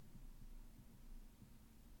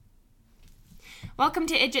Welcome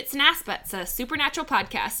to Idjits and Aspets, a supernatural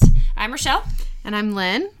podcast. I'm Rochelle. And I'm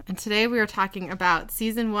Lynn. And today we are talking about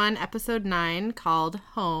Season 1, Episode 9, called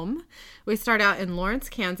Home. We start out in Lawrence,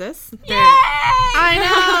 Kansas. Yay! I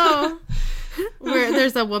know! Where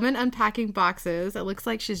there's a woman unpacking boxes. It looks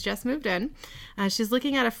like she's just moved in. She's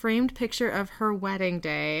looking at a framed picture of her wedding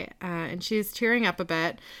day, and she's tearing up a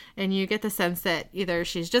bit. And you get the sense that either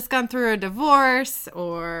she's just gone through a divorce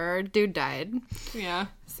or dude died. Yeah.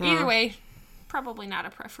 So. Either way, probably not a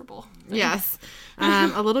preferable thing. Yes.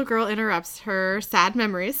 A little girl interrupts her sad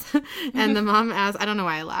memories, and the mom asks, I don't know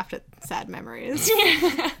why I laughed at sad memories.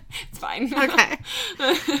 It's fine. Okay.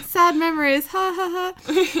 Sad memories. Ha ha ha.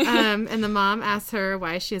 And the mom asks her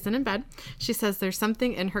why she isn't in bed. She says there's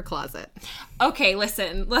something in her closet. Okay,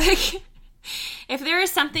 listen. If there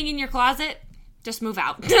is something in your closet, just move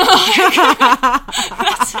out.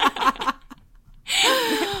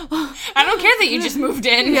 I don't care that you just moved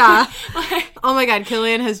in. Yeah. Oh my God.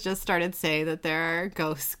 Killian has just started saying that there are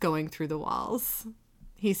ghosts going through the walls.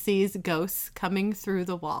 He sees ghosts coming through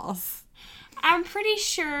the walls. I'm pretty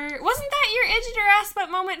sure. Wasn't that your Idjit or Aspet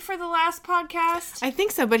moment for the last podcast? I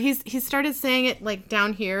think so, but he's started saying it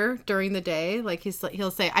down here during the day.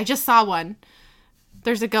 He'll say, I just saw one.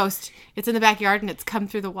 There's a ghost. It's in the backyard and it's come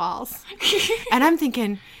through the walls. And I'm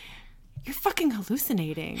thinking, you're fucking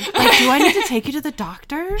hallucinating. Do I need to take you to the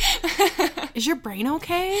doctor? Is your brain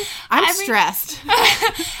okay? I'm stressed. So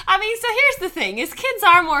here's the thing: is kids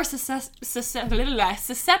are more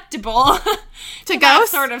susceptible to that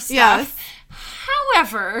sort of stuff. Yes.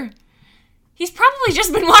 However, he's probably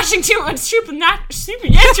just been watching too much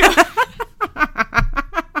Supernatural.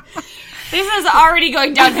 This is already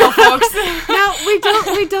going downhill, folks. No, we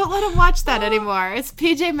don't let him watch that anymore. It's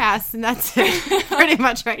PJ Masks, and that's it, pretty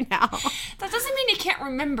much right now. That doesn't mean he can't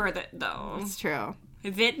remember that, though. It's true.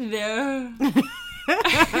 Is it though?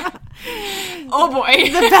 Oh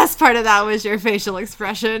boy! The best part of that was your facial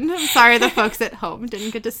expression. I'm sorry the folks at home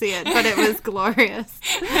didn't get to see it, but it was glorious.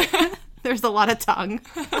 There's a lot of tongue.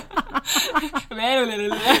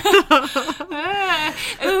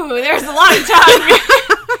 Ooh, there's a lot of tongue.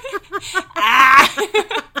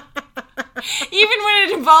 Even when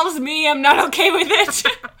it involves me, I'm not okay with it.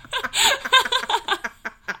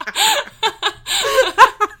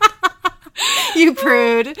 You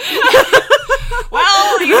prude.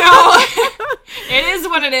 Well, it is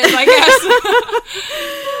what it is, I guess.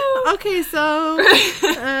 Okay, so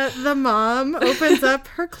the mom opens up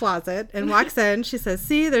her closet and walks in. She says,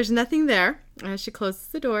 see, there's nothing there. She closes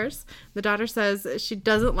the doors. The daughter says she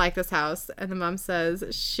doesn't like this house, and the mom says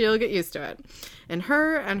she'll get used to it. And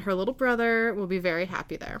her little brother will be very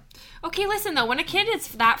happy there. Okay, listen, though, when a kid is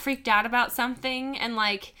that freaked out about something and,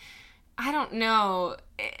 I don't know,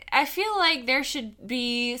 I feel like there should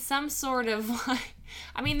be some sort of,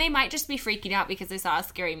 they might just be freaking out because they saw a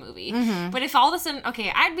scary movie. Mm-hmm. But if all of a sudden,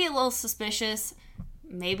 I'd be a little suspicious.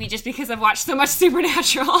 Maybe just because I've watched so much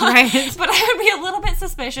Supernatural. Right. But I would be a little bit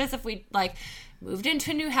suspicious if we, moved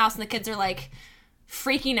into a new house and the kids are,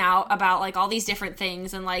 freaking out about, all these different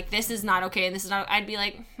things and, this is not okay and this is not... I'd be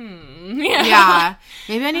like, Yeah.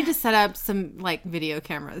 Maybe I need to set up some, video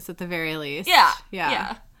cameras at the very least.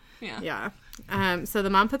 Yeah. So the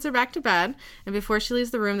mom puts her back to bed, and before she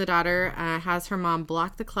leaves the room, the daughter has her mom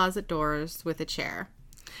block the closet doors with a chair.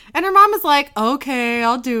 And her mom is like, okay,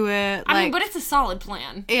 I'll do it. But it's a solid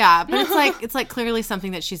plan. Yeah, but it's clearly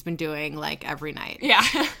something that she's been doing every night. Yeah.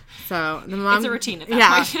 So the mom, it's a routine at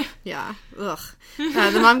that point. Yeah. Ugh.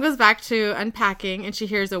 The mom goes back to unpacking, and she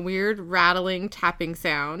hears a weird rattling, tapping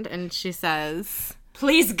sound, and she says,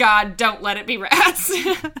 please God, don't let it be rats.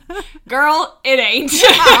 Girl, it ain't.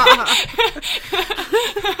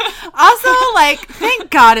 Also, thank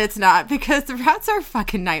God it's not, because the rats are a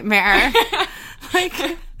fucking nightmare.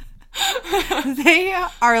 They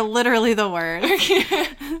are literally the worst.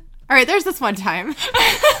 All right, there's this one time.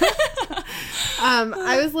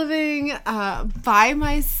 I was living by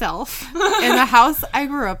myself in the house I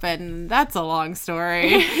grew up in. That's a long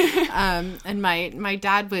story. And my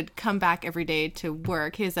dad would come back every day to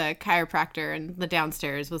work. He's a chiropractor, and the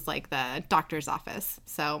downstairs was the doctor's office.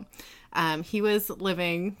 So he was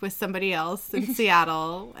living with somebody else in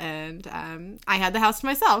Seattle, and I had the house to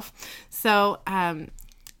myself. So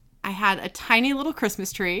I had a tiny little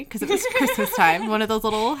Christmas tree because it was Christmas time, one of those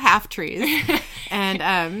little half trees.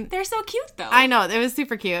 And they're so cute, though. I know, it was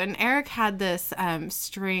super cute. And Eric had this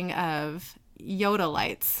string of Yoda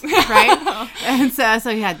lights, right? And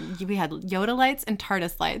so we had Yoda lights and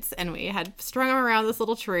TARDIS lights, and we had strung them around this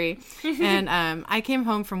little tree. And I came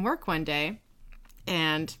home from work one day,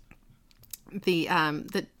 and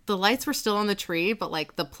the the lights were still on the tree, but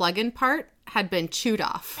like the plug-in part had been chewed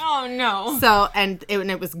off. Oh no. So, and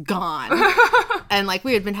it was gone. And like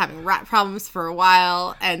we had been having rat problems for a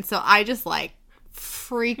while. And so I just like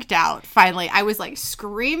freaked out. Finally, I was like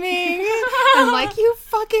screaming and like, you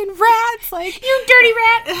fucking rats, like, You dirty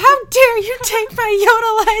rat. how dare you take my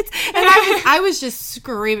Yoda lights? And I was just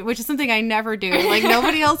screaming, which is something I never do. Like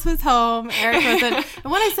nobody else was home. Eric wasn't.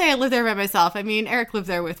 And when I say I lived there by myself, I mean Eric lived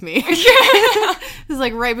there with me. It was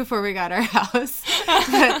like right before we got our house.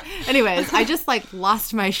 But anyways, I just like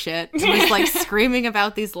lost my shit and was like screaming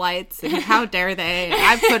about these lights and how dare they? And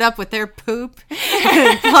I put up with their poop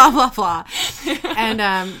and blah blah blah.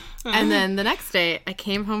 And then the next day I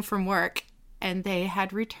came home from work and they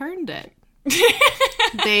had returned it.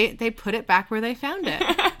 They put it back where they found it.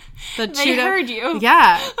 They heard you.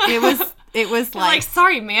 Yeah, it was Like,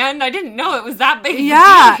 sorry, man, I didn't know it was that big.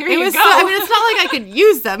 Yeah, Here it you was. go. I mean, it's not like I could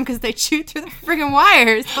use them because they chewed through the friggin'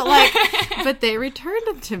 wires, but they returned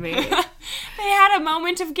them to me, They had a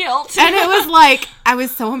moment of guilt. and it was like I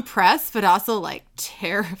was so impressed, but also like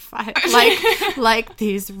terrified. Like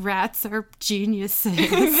these rats are geniuses.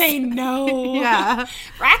 They know. Yeah,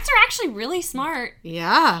 Rats are actually really smart.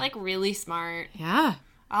 yeah, Like, really smart. yeah.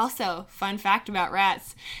 Also, fun fact about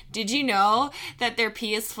rats. Did you know that their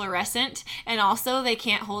pee is fluorescent? And also, they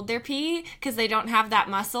can't hold their pee because they don't have that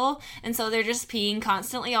muscle. And so they're just peeing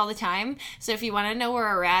constantly all the time. So if you want to know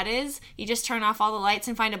where a rat is, you just turn off all the lights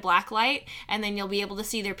and find a black light. And then you'll be able to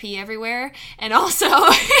see their pee everywhere. And also,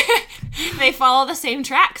 they follow the same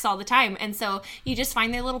tracks all the time. And so you just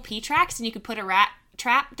find their little pee tracks and you could put a rat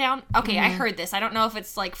trap down. Okay, I heard this. I don't know if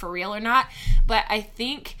it's like for real or not. But I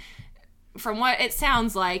think, from what it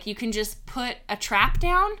sounds like, you can just put a trap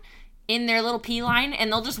down in their little pea line and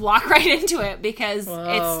they'll just walk right into it because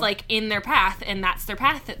it's like in their path and that's their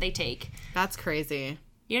path that they take. That's crazy.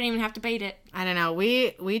 You don't even have to bait it. I don't know.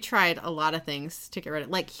 We tried a lot of things to get rid of,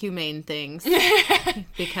 like humane things,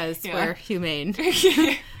 because we're humane.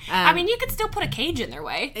 I mean, you could still put a cage in their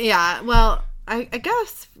way. Yeah, well, I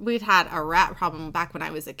guess we'd had a rat problem back when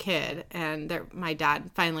I was a kid, and my dad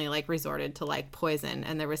finally like resorted to like poison,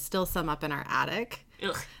 and there was still some up in our attic.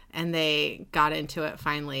 Ugh. And they got into it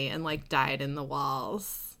finally and like died in the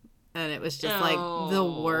walls, and it was just like the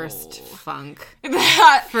worst funk.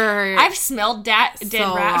 For I've smelled dead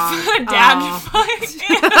so rat. long. Dad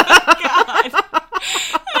funk. God.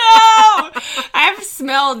 No, I've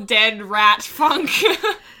smelled dead rat funk. It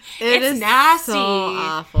It's is nasty. so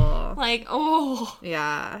awful. Like, oh,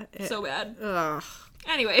 Yeah. so bad. Ugh.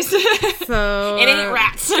 Anyways, So it ain't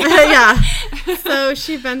rats. Yeah. So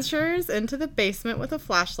she ventures into the basement with a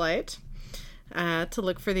flashlight to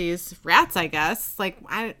look for these rats, I guess. Like,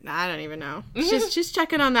 I don't even know. She's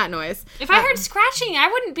checking on that noise. If I heard scratching, I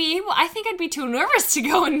wouldn't be able. I think I'd be too nervous to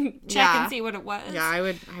go and check Yeah. and see what it was. Yeah, I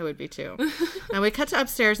would be too. And we cut to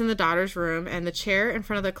upstairs in the daughter's room, and the chair in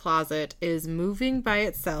front of the closet is moving by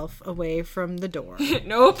itself away from the door.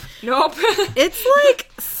 Nope. It's like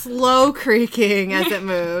slow creaking as it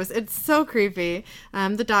moves. It's so creepy.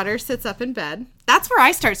 The daughter sits up in bed. That's where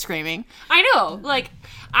I start screaming. I know. Like,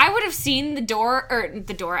 I would have seen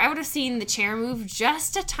I would have seen the chair move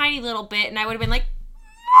just a tiny little bit, and I would have been like,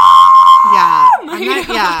 Yeah.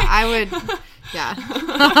 I would. Yeah.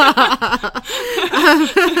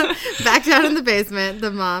 Back down in the basement,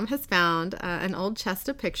 the mom has found an old chest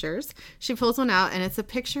of pictures. She pulls one out, and it's a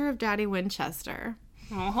picture of Daddy Winchester.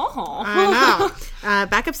 oh. I know.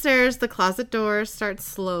 Back upstairs, the closet door starts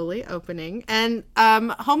slowly opening, and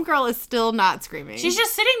homegirl is still not screaming. She's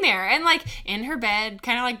just sitting there and like in her bed,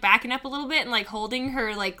 kind of like backing up a little bit and like holding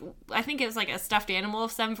her, like, I think it was like a stuffed animal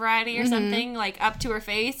of some variety or something, like up to her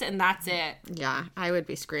face, and that's it. Yeah, I would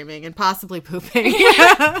be screaming and possibly pooping.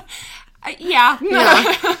 Yeah.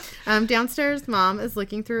 Yeah. Downstairs, Mom is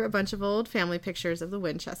looking through a bunch of old family pictures of the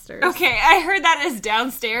Winchesters. Okay, I heard that as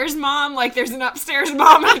downstairs mom. Like, there's an upstairs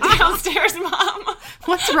mom and a downstairs mom.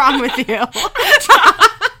 What's wrong with you?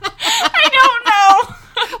 I don't know.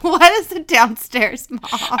 What is a downstairs mom?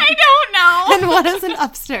 I don't know. And what is an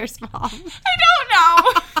upstairs mom? I don't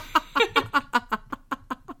know.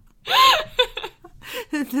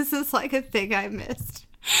 This is like a thing I missed.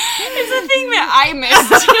 It's a thing that I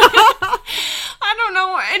missed. I don't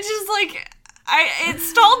know. It's just like, it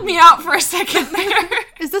stalled me out for a second there.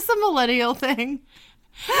 Is this a millennial thing?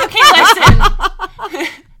 Okay, listen.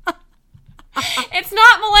 It's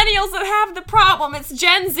not millennials that have the problem. It's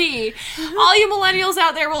Gen Z. All you millennials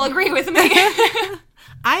out there will agree with me.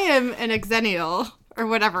 I am an exennial, or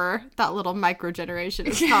whatever that little micro generation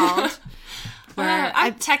is called. Where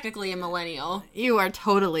I'm technically a millennial. you are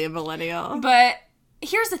totally a millennial. But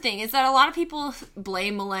here's the thing, is that a lot of people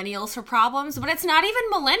blame millennials for problems, but it's not even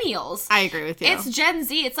millennials. I agree with you. It's Gen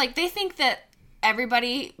Z. It's like they think that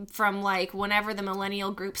everybody from like whenever the millennial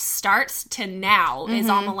group starts to now is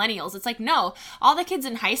all millennials. It's like, no, all the kids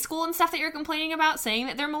in high school and stuff that you're complaining about saying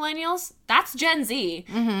that they're millennials, that's Gen Z.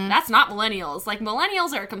 That's not millennials. Like,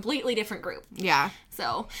 millennials are a completely different group. Yeah.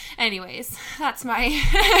 So, anyways, that's my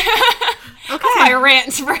that's my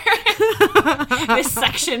rant for this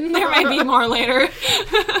section. There might be more later.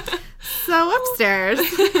 So upstairs,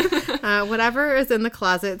 whatever is in the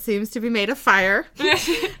closet seems to be made of fire,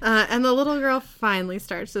 and the little girl finally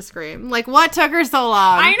starts to scream. Like, what took her so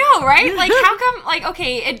long? I know, right? Like, how come, like,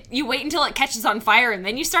 okay, you wait until it catches on fire and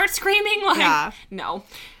then you start screaming? Like, no.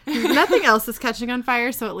 Nothing else is catching on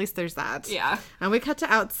fire, so at least there's that. Yeah. And we cut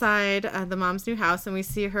to outside the mom's new house, and we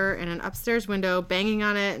see her in an upstairs window banging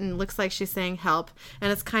on it, and looks like she's saying help,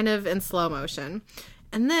 and it's kind of in slow motion.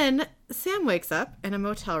 And then Sam wakes up in a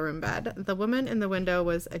motel room bed. The woman in the window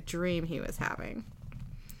was a dream he was having.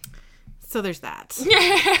 So there's that.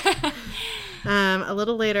 A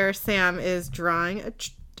little later, Sam is drawing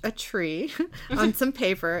a tree on some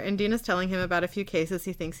paper, and Dean is telling him about a few cases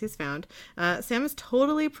he thinks he's found. Sam is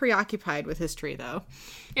totally preoccupied with his tree, though.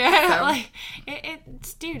 Yeah, so, like,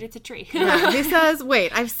 it's a tree. Yeah, he says,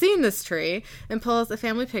 wait, I've seen this tree, and pulls a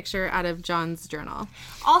family picture out of John's journal.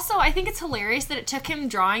 Also, I think it's hilarious that it took him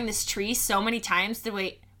drawing this tree so many times to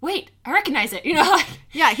wait, I recognize it, you know? Like,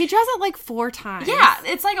 yeah, he draws it like 4 times. Yeah,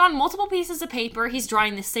 it's like on multiple pieces of paper, he's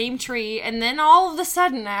drawing the same tree, and then all of a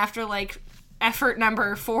sudden, after like effort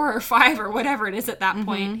number 4 or 5 or whatever it is at that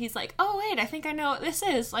point, he's like, oh wait, I think I know what this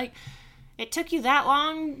is. Like, it took you that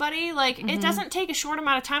long, buddy? Like, it doesn't take a short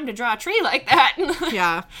amount of time to draw a tree like that.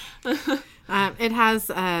 Yeah. It has,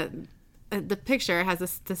 the picture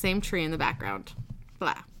has the same tree in the background.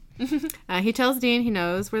 Blah. He tells Dean he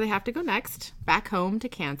knows where they have to go next, back home to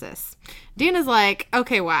Kansas. Dean is like,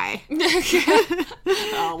 okay, why?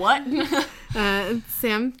 What?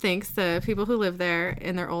 Sam thinks the people who live there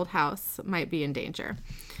in their old house might be in danger.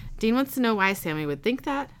 Dean wants to know why Sammy would think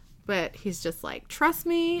that, but he's just like, trust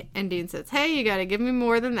me. And Dean says, hey, you gotta give me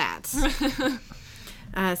more than that.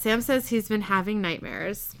 Sam says he's been having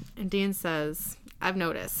nightmares, and Dean says, I've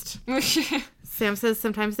noticed. Sam says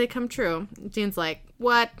sometimes they come true. Dean's like,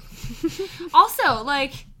 what? Also,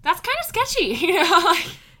 like, that's kind of sketchy, you know?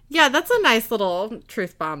 Yeah, that's a nice little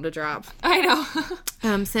truth bomb to drop. I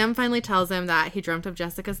know. Sam finally tells him that he dreamt of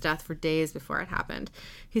Jessica's death for days before it happened.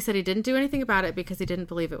 He said he didn't do anything about it because he didn't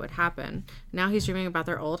believe it would happen. Now he's dreaming about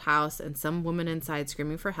their old house and some woman inside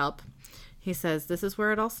screaming for help. He says this is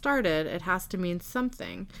where it all started. It has to mean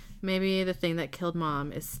something. Maybe the thing that killed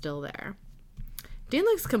Mom is still there. Dean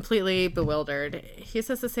looks completely bewildered. He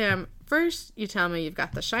says to Sam, first you tell me you've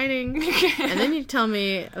got The Shining, and then you tell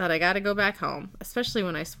me that I gotta go back home, especially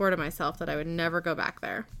when I swore to myself that I would never go back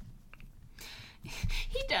there.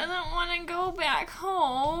 He doesn't want to go back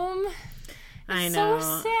home. I know.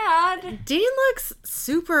 So sad. Dean looks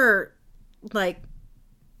super, like,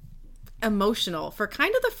 emotional for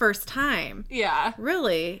kind of the first time. Yeah.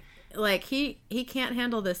 Really. Like, he can't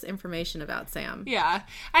handle this information about Sam. Yeah.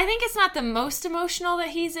 I think it's not the most emotional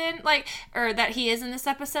that he's in, like, or that he is in this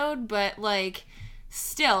episode, but, like,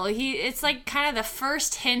 still, it's, like, kind of the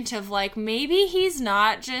first hint of, like, maybe he's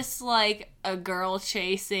not just, like, a girl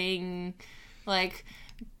chasing, like,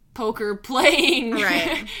 poker playing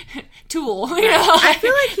tool. You know? I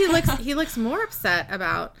feel like he looks more upset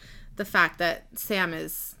about the fact that Sam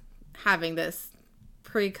is having this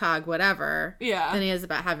precog whatever than he is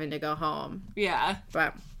about having to go home. Yeah.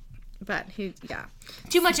 But he,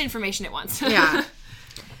 too much information at once. Yeah.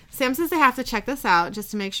 Sam says they have to check this out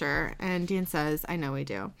just to make sure, and Dean says, I know we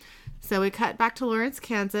do. So we cut back to Lawrence,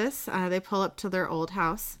 Kansas. They pull up to their old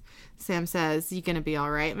house. Sam says, you gonna be all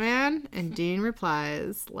right, man? And Dean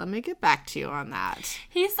replies, let me get back to you on that.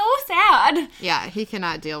 He's so sad. Yeah, he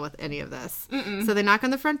cannot deal with any of this. So they knock on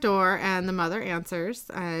the front door, and the mother answers.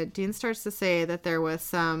 Dean starts to say that there was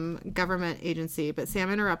some government agency, but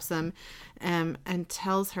Sam interrupts them and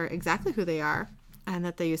tells her exactly who they are and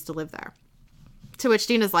that they used to live there. To which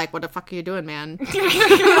Dean is like, what the fuck are you doing, man?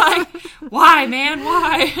 Like, why, man?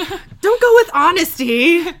 Why? Don't go with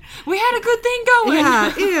honesty. We had a good thing going.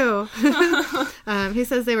 Yeah, ew. He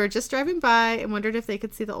says they were just driving by and wondered if they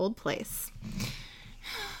could see the old place.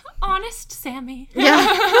 Honest Sammy.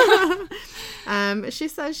 Yeah. She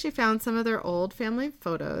says she found some of their old family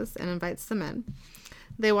photos and invites them in.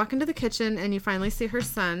 They walk into the kitchen, and you finally see her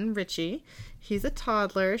son, Richie. He's a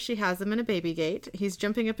toddler. She has him in a baby gate. He's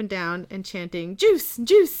jumping up and down and chanting, juice,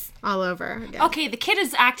 juice, all over again. Okay, the kid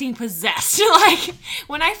is acting possessed. Like,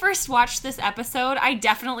 when I first watched this episode, I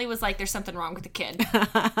definitely was like, there's something wrong with the kid.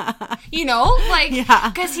 You know? Like,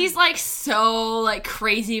 because he's, like, so, like,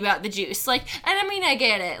 crazy about the juice. Like, and I mean, I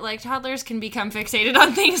get it. Like, toddlers can become fixated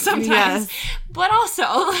on things sometimes. Yes. But also,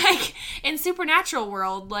 like, in Supernatural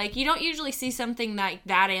world, like, you don't usually see something like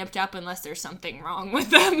that amped up unless there's something wrong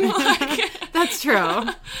with them. Like, that's true.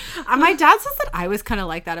 My dad says that I was kind of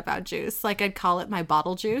like that about juice. Like, I'd call it my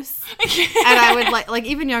bottle juice. And I would, like,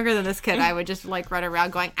 even younger than this kid, I would just, like, run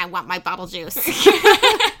around going, I want my bottle juice.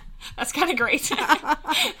 That's kind of great.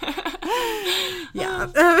 Yeah.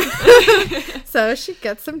 So she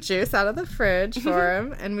gets some juice out of the fridge for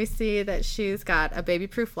him, and we see that she's got a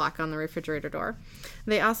baby-proof lock on the refrigerator door.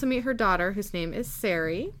 They also meet her daughter, whose name is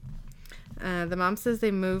Sari. The mom says they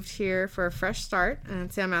moved here for a fresh start,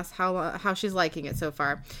 and Sam asks how she's liking it so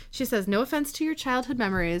far. She says, no offense to your childhood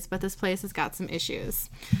memories, but this place has got some issues.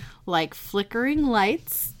 Like flickering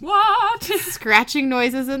lights. What? Scratching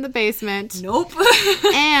noises in the basement. Nope.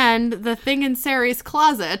 And the thing in Sari's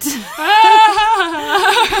closet.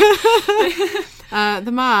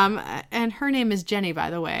 The mom, and her name is Jenny,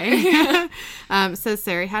 by the way, says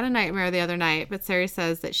Sari had a nightmare the other night, but Sari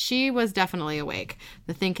says that she was definitely awake.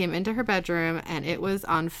 The thing came into her bedroom, and it was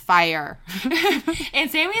on fire.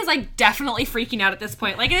 And Sammy is, like, definitely freaking out at this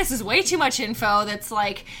point. Like, this is way too much info that's,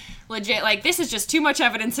 like, legit. Like, this is just too much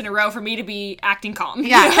evidence in a row for me to be acting calm.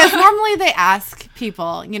 Yeah, because normally they ask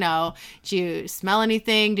people, you know, did you smell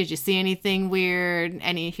anything? Did you see anything weird?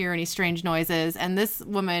 Hear any strange noises? And this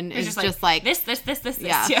woman is just like this.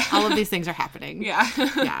 Yeah, all of these things are happening. Yeah.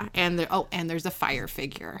 Yeah, and there's a fire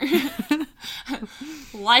figure.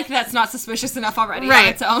 Like that's not suspicious enough already on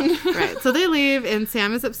its own. Right. So they leave, and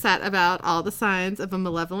Sam is upset about all the signs of a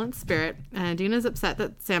malevolent spirit, and Dina's upset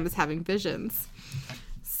that Sam is having visions.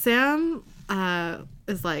 Sam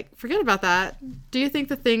is like, forget about that. Do you think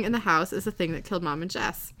the thing in the house is the thing that killed Mom and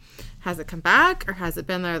Jess? Has it come back, or has it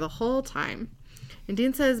been there the whole time? And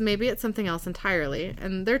Dean says maybe it's something else entirely.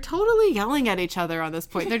 And they're totally yelling at each other on this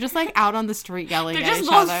point. They're just like out on the street yelling at each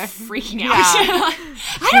other. They're just both freaking out. Yeah.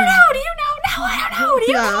 I don't know. Do you know? No, I don't know.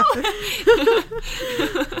 Do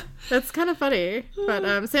you know? That's kind of funny.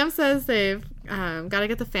 But Sam says they've got to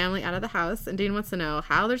get the family out of the house. And Dean wants to know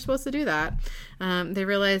how they're supposed to do that. They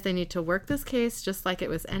realize they need to work this case just like it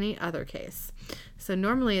was any other case. So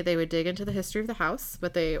normally they would dig into the history of the house,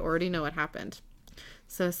 but they already know what happened.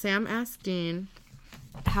 So Sam asks Dean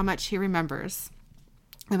how much he remembers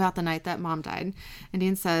about the night that Mom died. And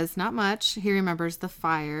Dean says not much. He remembers the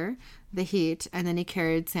fire, the heat, and then he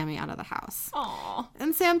carried Sammy out of the house. Aww.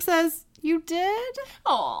 And Sam says, you did?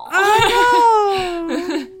 Aww.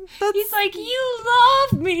 I know. He's like, you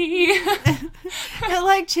love me. It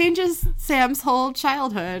like changes Sam's whole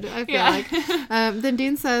childhood, I feel like. Then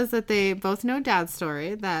Dean says that they both know Dad's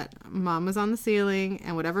story, that Mom was on the ceiling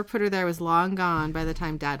and whatever put her there was long gone by the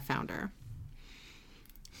time Dad found her.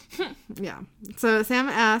 Yeah. So Sam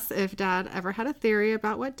asks if Dad ever had a theory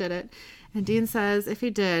about what did it, and Dean says if he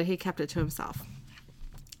did, he kept it to himself.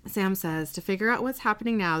 Sam says to figure out what's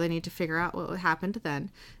happening now, they need to figure out what happened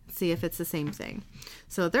then and see if it's the same thing.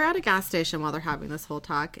 So they're at a gas station while they're having this whole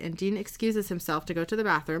talk, and Dean excuses himself to go to the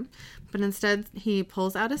bathroom, but instead he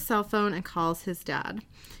pulls out his cell phone and calls his dad.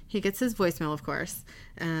 He gets his voicemail, of course,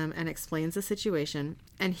 and explains the situation,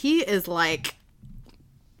 and he is like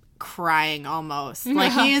crying almost.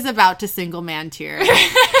 Like he is about to single man tear.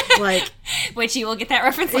 Like, which you will get that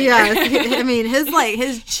reference later. Yeah, I mean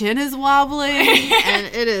his chin is wobbling,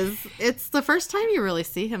 and it's the first time you really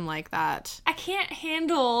see him like that. I can't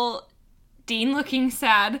handle Dean looking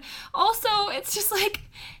sad. Also, it's just like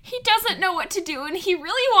he doesn't know what to do, and he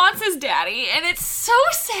really wants his daddy, and it's so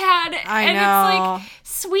sad. I know. It's like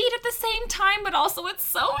sweet at the same time, but also it's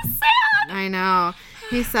so sad. I know.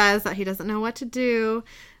 He says that he doesn't know what to do,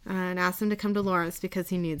 and asks him to come to Lawrence because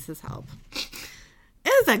he needs his help.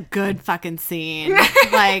 It was a good fucking scene.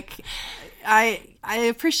 Like, I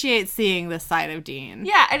appreciate seeing this side of Dean.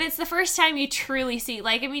 Yeah, and it's the first time you truly see,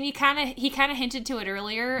 like, I mean, he kind of hinted to it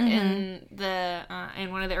earlier in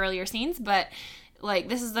one of the earlier scenes, but like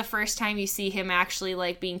this is the first time you see him actually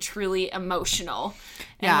like being truly emotional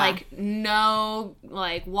and like no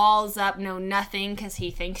like walls up, no nothing, because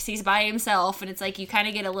he thinks he's by himself, and it's like you kind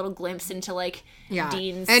of get a little glimpse into like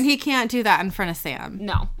Dean's, and he can't do that in front of Sam.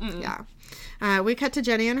 No. Yeah. We cut to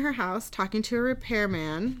Jenny in her house talking to a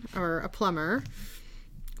repairman or a plumber,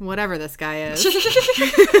 whatever this guy is.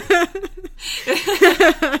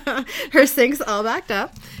 Her sink's all backed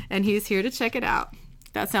up, and he's here to check it out.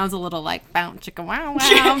 That sounds a little like bounce chicka wow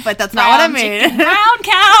wow, but that's not what I mean. Brown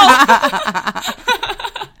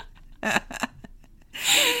cow.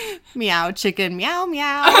 Meow chicken, meow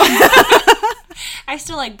meow. I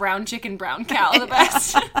still like brown chicken, brown cow the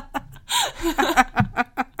best.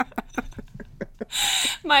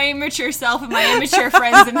 My immature self and my immature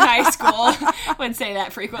friends in high school would say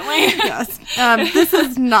that frequently. Yes. This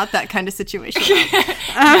is not that kind of situation.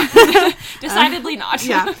 Decidedly not.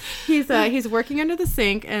 Yeah. He's working under the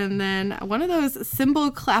sink, and then one of those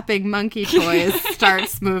cymbal clapping monkey toys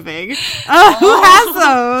starts moving. Oh, who has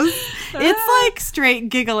those? It's like straight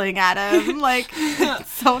giggling at him. Like,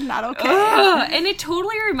 it's so not okay. And it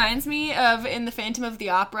totally reminds me of, in the Phantom of the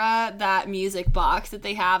Opera, that music box that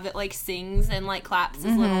they have that like sings and like claps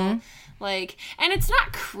his little like, and it's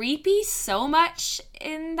not creepy so much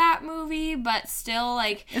in that movie, but still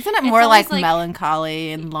like, isn't it more like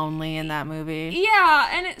melancholy and lonely in that movie? Yeah,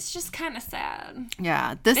 and it's just kind of sad.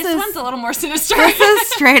 Yeah, this one's a little more sinister. This is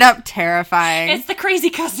straight up terrifying. It's the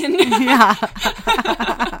crazy cousin. Yeah.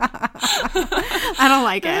 I don't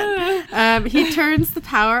like it. He turns the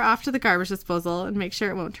power off to the garbage disposal and makes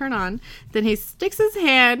sure it won't turn on. Then he sticks his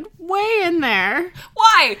hand way in there.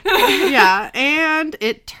 Why? Yeah, and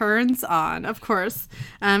it turns on, of course.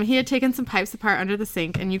 He had taken some pipes apart under the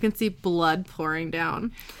sink, and you can see blood pouring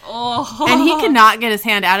down. Oh. And he cannot get his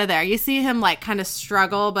hand out of there. You see him, like, kind of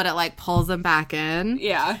struggle, but it, like, pulls him back in.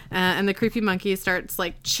 Yeah. And the creepy monkey starts,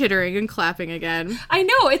 like, chittering and clapping again. I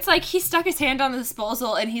know. It's like he stuck his hand on the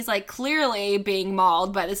disposal, and he's, like, clearly being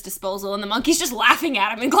mauled by this disposal, and the monkey's just laughing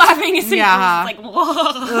at him and clapping his hands. Yeah. It's like,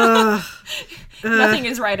 whoa. Nothing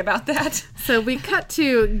is right about that. So we cut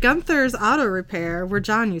to Gunther's Auto Repair, where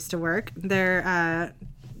John used to work.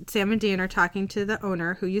 Sam and Dean are talking to the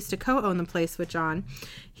owner, who used to co-own the place with John.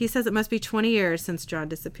 He says it must be 20 years since John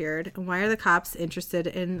disappeared. And why are the cops interested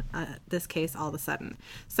in this case all of a sudden?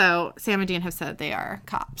 So Sam and Dean have said they are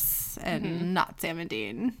cops and not Sam and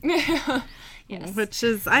Dean. Yes. Which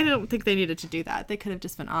is, I don't think they needed to do that. They could have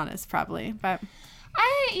just been honest, probably. But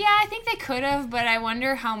I think they could have, but I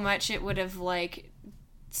wonder how much it would have, like,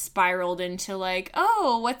 spiraled into, like,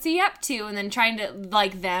 oh, what's he up to? And then trying to,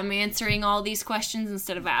 like, them answering all these questions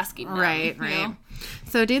instead of asking them. Right. You know?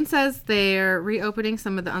 So Dean says they're reopening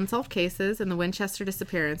some of the unsolved cases, and the Winchester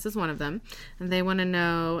disappearance is one of them. And they want to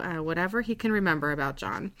know whatever he can remember about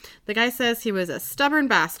John. The guy says he was a stubborn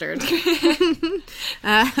bastard.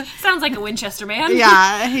 Sounds like a Winchester man.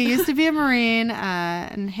 Yeah, he used to be a Marine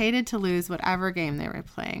and hated to lose whatever game they were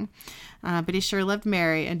playing. But he sure loved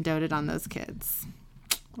Mary and doted on those kids.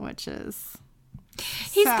 Which is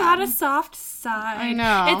He's sad. got a soft side. I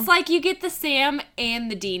know. It's like you get the Sam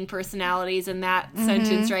and the Dean personalities in that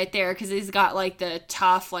sentence right there, because he's got like the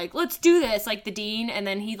tough, like, let's do this, like the Dean, and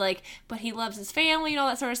then he like, but he loves his family and all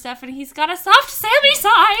that sort of stuff, and he's got a soft Sammy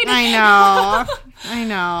side. I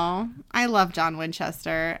know. I love John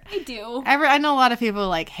Winchester. I do. I know a lot of people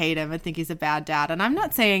like hate him and think he's a bad dad, and I'm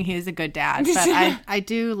not saying he's a good dad, but I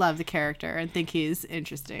do love the character and think he's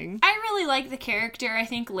interesting. I really like the character. I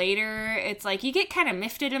think later it's like you get kind of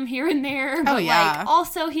miffed at him here and there, but yeah. like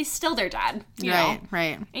also he's still their dad, you know?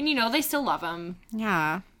 Right. And you know they still love him.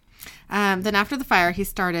 Yeah. Then after the fire, he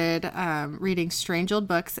started reading strange old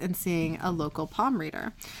books and seeing a local palm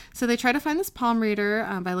reader. So they try to find this palm reader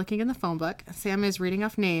by looking in the phone book. Sam is reading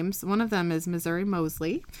off names. One of them is Missouri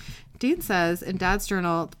Mosley. Dean says in Dad's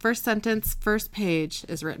journal, the first sentence, first page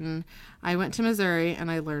is written, I went to Missouri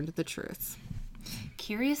and I learned the truth.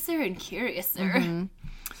 Curiouser and curiouser. Mm-hmm.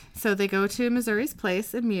 So they go to Missouri's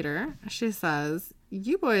place and meet her. She says,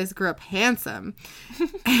 you boys grew up handsome.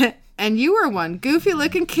 And you were one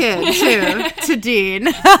goofy-looking kid, too, to Dean.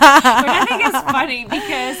 Which I think is funny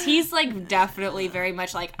because he's, like, definitely very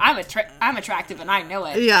much like, I'm attractive and I know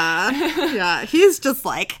it. Yeah. He's just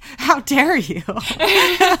like, how dare you?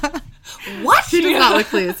 What? She does not look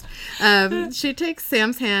pleased. She takes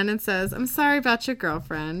Sam's hand and says, I'm sorry about your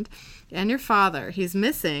girlfriend and your father. He's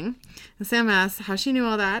missing. And Sam asks how she knew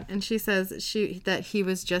all that, and she says that he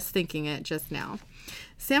was just thinking it just now.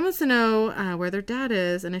 Sam wants to know where their dad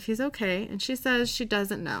is and if he's okay, and she says she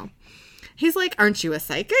doesn't know. He's like, aren't you a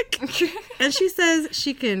psychic? And she says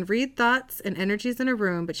she can read thoughts and energies in a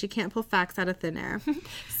room, but she can't pull facts out of thin air.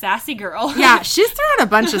 Sassy girl. Yeah, she's throwing a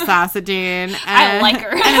bunch of sass at Dean. I like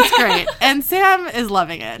her. And it's great. And Sam is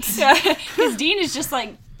loving it. Because Dean is just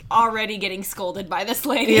like already getting scolded by this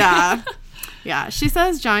lady. Yeah, she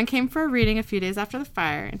says John came for a reading a few days after the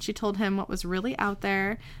fire, and she told him what was really out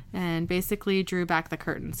there and basically drew back the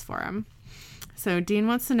curtains for him. So Dean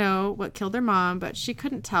wants to know what killed their mom, but she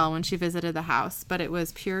couldn't tell when she visited the house, but it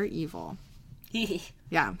was pure evil.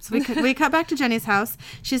 Yeah, so we cut back to Jenny's house.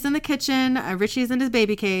 She's in the kitchen. Richie's in his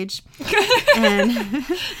baby cage. And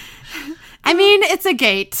I mean, it's a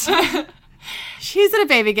gate. She's in a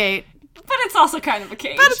baby gate. But it's also kind of a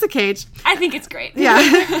cage. But it's a cage. I think it's great. Yeah.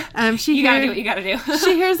 You gotta do what you gotta do.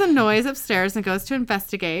 She hears a noise upstairs and goes to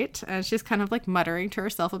investigate. And she's kind of like muttering to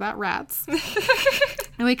herself about rats.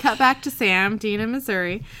 And we cut back to Sam, Dean, and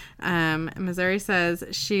Missouri. Missouri says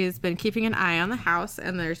she's been keeping an eye on the house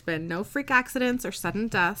and there's been no freak accidents or sudden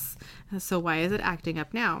deaths. So why is it acting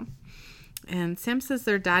up now? And Sam says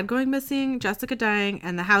their dad going missing, Jessica dying,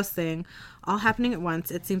 and the house thing all happening at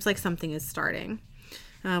once. It seems like something is starting.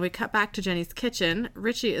 We cut back to Jenny's kitchen.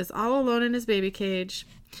 Richie is all alone in his baby cage,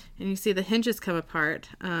 and you see the hinges come apart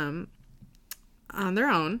on their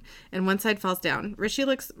own, and one side falls down. Richie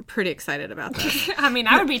looks pretty excited about this. I mean,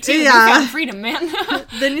 I would be too. Yeah. We found freedom, man.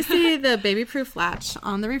 Then you see the baby-proof latch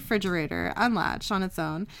on the refrigerator unlatched on its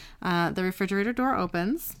own. The refrigerator door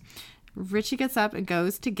opens. Richie gets up and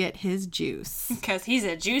goes to get his juice. Because he's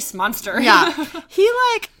a juice monster. Yeah. He,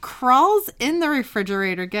 crawls in the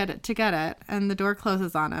refrigerator to get it, and the door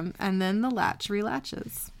closes on him, and then the latch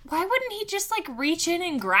relatches. Why wouldn't he just, reach in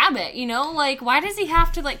and grab it, you know? Why does he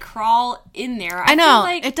have to, crawl in there? I know.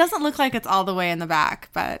 Feel it doesn't look like it's all the way in the back,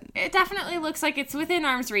 but... It definitely looks like it's within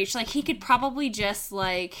arm's reach. He could probably just,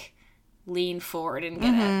 lean forward and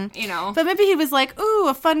get it, you know? But maybe he was like, ooh,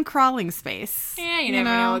 a fun crawling space. Yeah, you never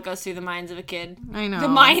know what goes through the minds of a kid. I know. The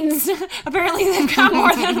minds, apparently they've got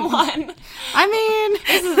more than one. I mean...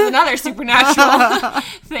 This is another supernatural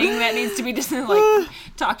thing that needs to be just,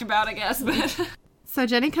 talked about, I guess, but... So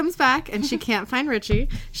Jenny comes back, and she can't find Richie.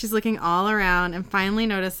 She's looking all around and finally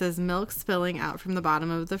notices milk spilling out from the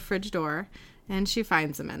bottom of the fridge door, and she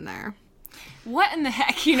finds him in there. What in the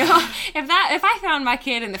heck, you know? If I found my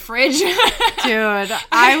kid in the fridge... Dude,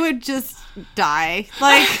 I would just die.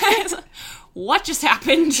 What just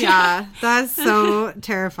happened? Yeah, that's so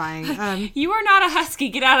terrifying. You are not a husky.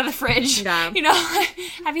 Get out of the fridge. Yeah. You know,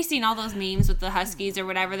 have you seen all those memes with the huskies or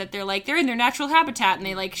whatever that they're in their natural habitat and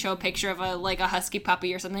they show a picture of a husky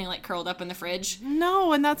puppy or something curled up in the fridge?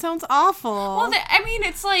 No, and that sounds awful. Well,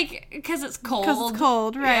 it's because it's cold. Because it's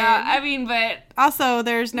cold, right? Yeah, but also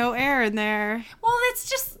there's no air in there. Well,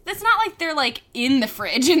 it's not like they're in the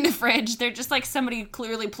fridge. They're just somebody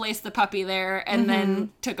clearly placed the puppy there and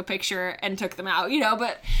then took a picture and took them out, you know,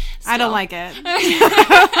 but still. I don't like it.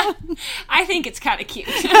 I think it's kind of cute.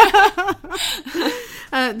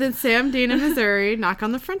 Then Sam, Dean, and Missouri knock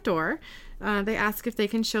on the front door. They ask if they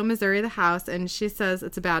can show Missouri the house, and she says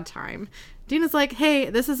it's a bad time. Dean is like, hey,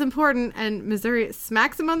 this is important, and Missouri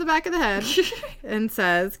smacks him on the back of the head and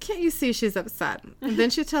says, can't you see she's upset? And then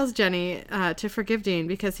she tells Jenny to forgive Dean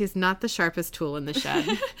because he's not the sharpest tool in the shed.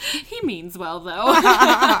 He means well,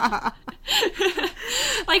 though.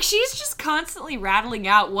 She's just constantly rattling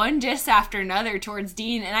out one diss after another towards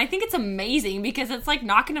Dean, and I think it's amazing because it's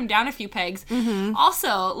knocking him down a few pegs. Mm-hmm.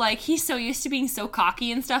 Also, he's so used to being so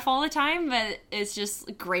cocky and stuff all the time, but it's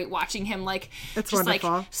just great watching him it's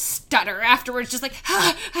wonderful. Stutter afterwards, just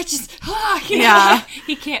you know, yeah.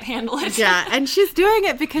 He can't handle it. Yeah, and she's doing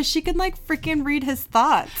it because she can freaking read his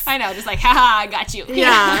thoughts. I know, just haha, I got you.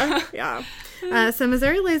 Yeah, yeah. So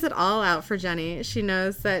Missouri lays it all out for Jenny. She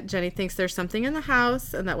knows that Jenny thinks there's something in the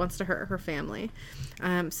house and that wants to hurt her family.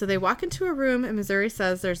 So they walk into a room, and Missouri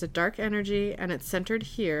says there's a dark energy, and it's centered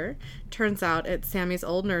here. Turns out it's Sammy's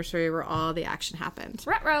old nursery where all the action happened.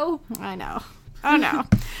 Ruh-roh. I know. Oh, no.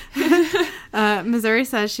 Missouri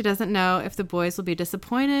says she doesn't know if the boys will be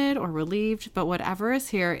disappointed or relieved, but whatever is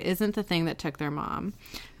here isn't the thing that took their mom.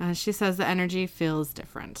 She says the energy feels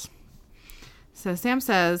different. So Sam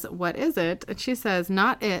says, what is it? And she says,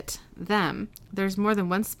 not it, them. There's more than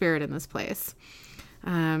one spirit in this place.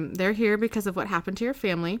 They're here because of what happened to your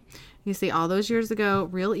family. You see, all those years ago,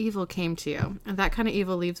 real evil came to you. And that kind of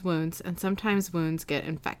evil leaves wounds, and sometimes wounds get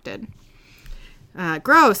infected.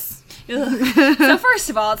 Gross. So first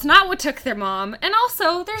of all, it's not what took their mom. And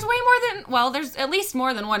also, there's there's at least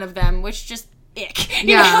more than one of them, which just ick.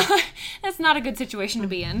 You know? That's not a good situation to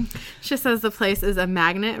be in. She says the place is a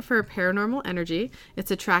magnet for paranormal energy.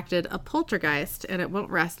 It's attracted a poltergeist, and it won't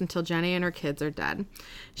rest until Jenny and her kids are dead.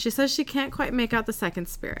 She says she can't quite make out the second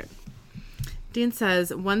spirit. Dean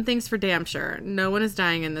says, one thing's for damn sure. No one is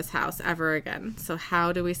dying in this house ever again. So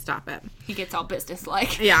how do we stop it? He gets all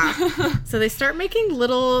business-like. Yeah. So they start making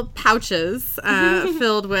little pouches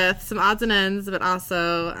filled with some odds and ends, but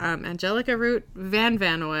also angelica root,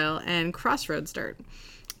 Van oil, and crossroads dirt.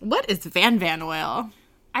 What is Van oil?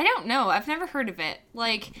 I don't know. I've never heard of it.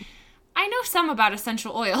 I know some about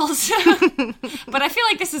essential oils, but I feel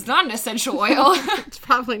like this is not an essential oil. It's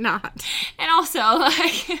probably not. And also,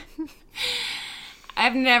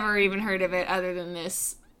 I've never even heard of it other than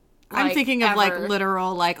this. I'm like, thinking of ever. like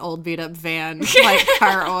literal like old beat up van like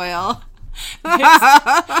car oil.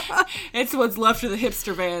 It's what's left of the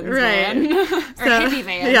hipster vans, Right. man. Or hippie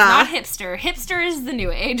vans, yeah. not hipster. Hipster is the new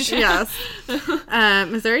age. Yes.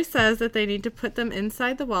 Missouri says that they need to put them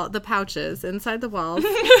inside the wall, the pouches inside the walls.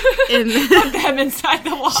 Put them inside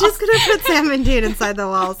the walls. She's gonna put Sam and Dean inside the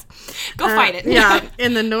walls. Go fight it. Yeah,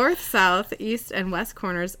 in the north, south, east, and west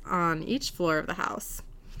corners on each floor of the house.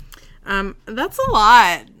 That's a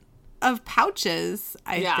lot of pouches,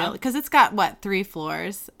 I feel, because it's got what, 3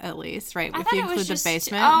 floors at least, right? I If thought you it was include just, the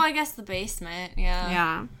basement. Oh, I guess the basement. Yeah.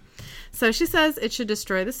 Yeah. So she says it should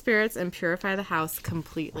destroy the spirits and purify the house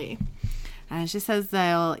completely. And she says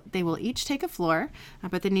they will each take a floor,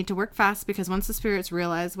 but they need to work fast because once the spirits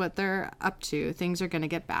realize what they're up to, things are going to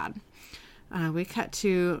get bad. We cut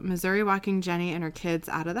to Missouri walking Jenny and her kids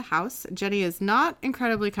out of the house. Jenny is not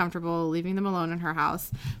incredibly comfortable leaving them alone in her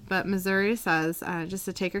house, but Missouri says just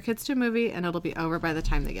to take her kids to a movie and it'll be over by the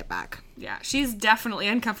time they get back. Yeah, she's definitely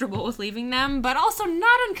uncomfortable with leaving them, but also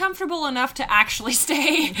not uncomfortable enough to actually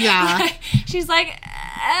stay. Yeah. She's like,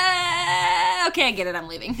 okay, I get it, I'm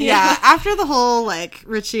leaving. Yeah, after the whole, like,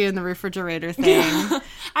 Richie and the refrigerator thing.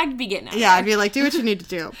 I'd be getting out. Yeah, I'd be like, do what you need to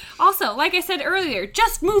do. Also, like I said earlier,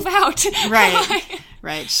 just move out. Right.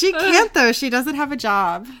 Right. She can't, though. She doesn't have a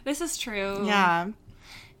job. This is true. Yeah.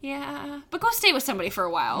 Yeah. But go stay with somebody for a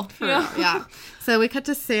while. For real, yeah. So we cut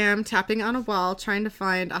to Sam tapping on a wall, trying to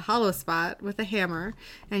find a hollow spot with a hammer.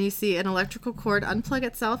 And you see an electrical cord unplug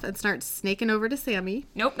itself and start snaking over to Sammy.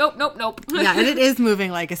 Nope. Yeah, and it is moving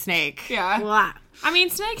like a snake. Yeah. Blah. I mean,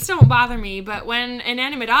 snakes don't bother me, but when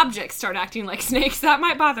inanimate objects start acting like snakes, that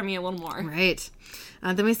might bother me a little more. Right.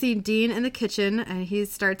 Then we see Dean in the kitchen, and he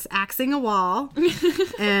starts axing a wall,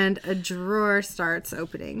 and a drawer starts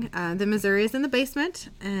opening. Then Missouri is in the basement,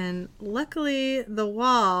 and luckily the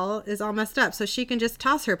wall is all messed up, so she can just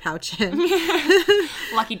toss her pouch in.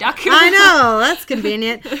 Lucky duck. I know, that's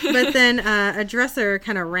convenient. But then a dresser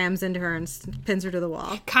kind of rams into her and pins her to the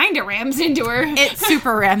wall. Kind of rams into her. It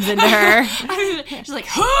super rams into her. She's like,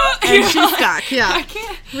 huh? And she's stuck, yeah. I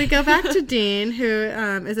can't. We go back to Dean, who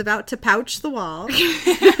is about to pouch the wall.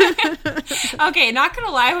 Okay, not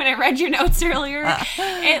gonna lie, when I read your notes earlier,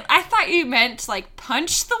 I thought you meant like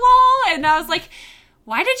punch the wall, and I was like,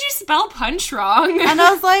 why did you spell punch wrong? And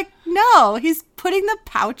I was like, no, he's putting the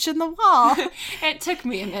pouch in the wall. It took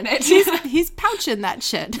me a minute. He's pouching that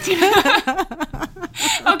shit.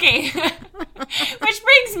 Okay, which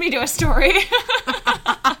brings me to a story.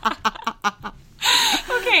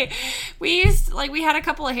 Okay, we had a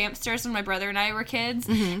couple of hamsters when my brother and I were kids,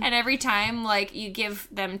 and every time, like, you give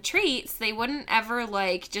them treats, they wouldn't ever,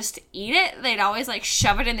 like, just eat it. They'd always, like,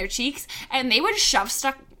 shove it in their cheeks, and they would shove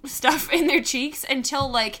stuff in their cheeks until,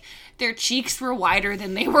 like, their cheeks were wider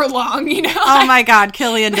than they were long, you know? Oh my God,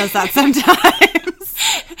 Killian does that sometimes.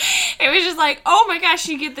 It was just like, oh my gosh,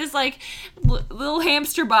 you get this, like, little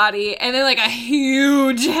hamster body and then, like, a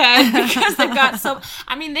huge head because they've got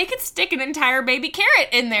they could stick an entire baby carrot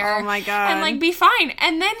in there. Oh my God. And, like, be fine.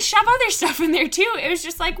 And then shove other stuff in there, too. It was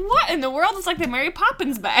just like, what in the world? It's like the Mary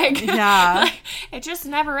Poppins bag. Yeah. Like, it just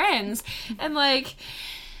never ends. And, like,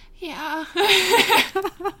 yeah.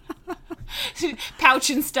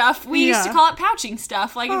 Pouching stuff. We used to call it pouching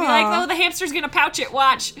stuff. Like, it'd be like, oh, the hamster's gonna pouch it,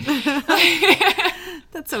 watch.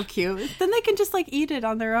 That's so cute. Then they can just, like, eat it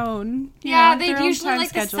on their own. Yeah, they'd usually,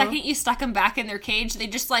 like, the second you stuck them back in their cage, they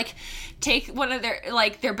just, like, take one of their,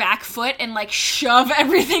 like, their back foot and, like, shove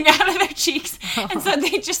everything out of their cheeks. And so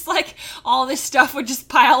they just, like, all this stuff would just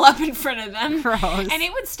pile up in front of them. Gross. And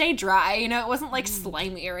it would stay dry, you know, it wasn't, like,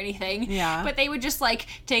 slimy or anything. Yeah. But they would just, like,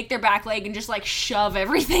 take their back leg and just, like, shove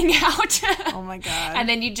everything out. Oh my God. And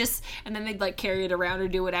then then they'd, like, carry it around or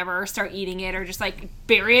do whatever, or start eating it, or just, like,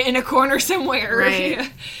 bury it in a corner somewhere. Right.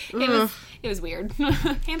 It was weird.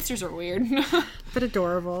 Hamsters are weird. But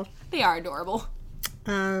adorable. They are adorable.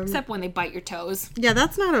 Except when they bite your toes. Yeah,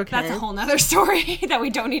 that's not okay. That's a whole nother story that we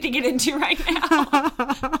don't need to get into right now.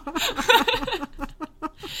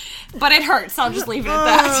 But it hurts. I'll just leave it at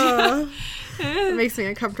that. It makes me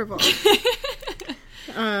uncomfortable.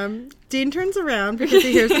 Dean turns around because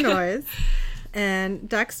he hears a noise and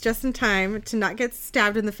ducks just in time to not get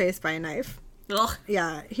stabbed in the face by a knife. Ugh.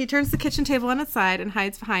 Yeah, he turns the kitchen table on its side and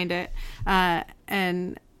hides behind it.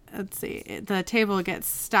 And let's see, the table gets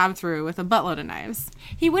stabbed through with a buttload of knives.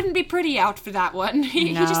 He wouldn't be pretty out for that one.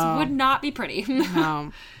 He just would not be pretty.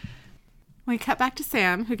 No. We cut back to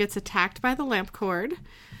Sam, who gets attacked by the lamp cord.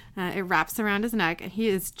 It wraps around his neck, and he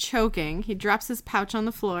is choking. He drops his pouch on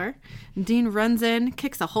the floor. Dean runs in,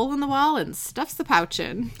 kicks a hole in the wall, and stuffs the pouch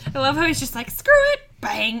in. I love how he's just like, screw it.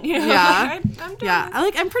 bang. Yeah. I'm Yeah.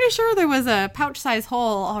 I'm pretty sure there was a pouch-sized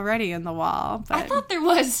hole already in the wall. But I thought there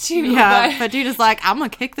was too. yeah, but Dean is like, I'm going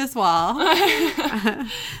to kick this wall.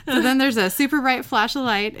 So then there's a super bright flash of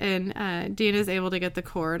light, and Dean is able to get the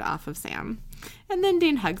cord off of Sam. And then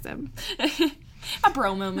Dean hugs him. A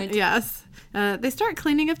bro moment. Yes. They start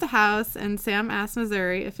cleaning up the house, and Sam asks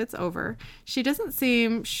Missouri if it's over. She doesn't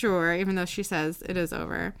seem sure, even though she says it is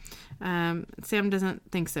over. Sam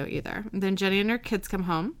doesn't think so either. And then Jenny and her kids come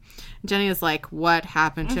home. Jenny is like, what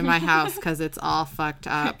happened to my house? Because it's all fucked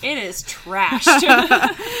up. It is trashed.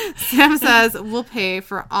 Sam says, we'll pay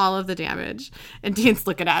for all of the damage. And Dean's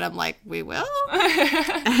looking at him like, we will?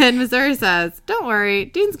 And Missouri says, don't worry,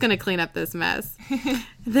 Dean's going to clean up this mess.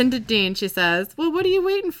 Then to Dean, she says, well, what are you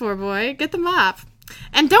waiting for, boy? Get the mop.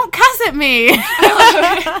 And don't cuss at me.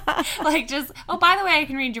 Like, just, oh, by the way, I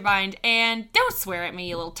can read your mind. And don't swear at me,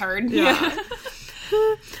 you little turd. Yeah.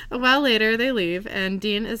 A while later, they leave, and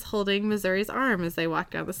Dean is holding Missouri's arm as they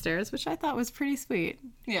walk down the stairs, which I thought was pretty sweet.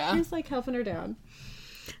 Yeah. He's, like, helping her down.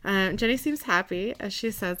 Jenny seems happy as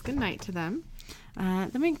she says goodnight to them.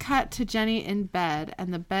 Then we cut to Jenny in bed,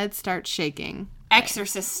 and the bed starts shaking.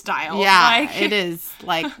 Exorcist style. Yeah, it is,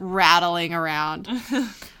 like, rattling around.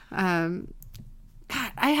 God,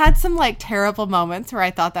 I had some, like, terrible moments where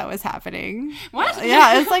I thought that was happening. What?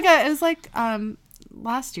 Yeah, it was like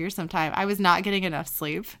last year sometime. I was not getting enough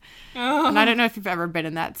sleep. Oh. And I don't know if you've ever been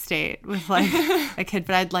in that state with, like, a kid,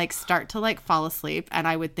 but I'd, like, start to, like, fall asleep, and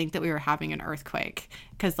I would think that we were having an earthquake.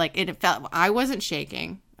 Because, like, it felt, I wasn't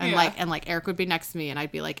shaking. And, Yeah. like, Eric would be next to me, and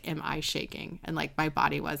I'd be like, am I shaking? And, like, my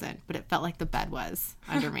body wasn't. But it felt like the bed was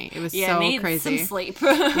under me. It was Yeah, so needs crazy. some sleep.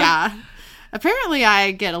 Yeah. Apparently,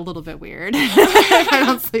 I get a little bit weird if I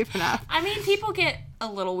don't sleep enough. I mean, people get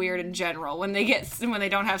a little weird in general when they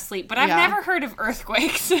don't have sleep, but I've Yeah. never heard of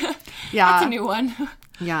earthquakes. Yeah. That's a new one.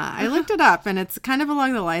 Yeah, I looked it up, and it's kind of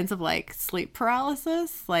along the lines of, like, sleep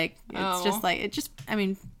paralysis. Like, it's Oh. just, like, I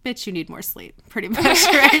mean, bitch, you need more sleep, pretty much,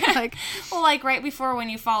 right? Like, Well, like right before when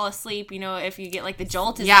you fall asleep, you know, if you get like the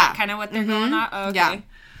jolt, is Yeah. that kind of what they're going on? Oh, okay.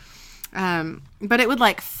 Yeah. But it would,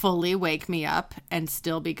 like, fully wake me up and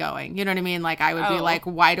still be going. You know what I mean? Like, I would be, Oh. like,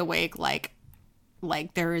 wide awake, like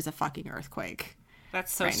there is a fucking earthquake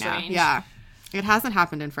That's so right strange. now. Yeah. It hasn't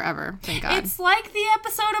happened in forever, thank God. It's like the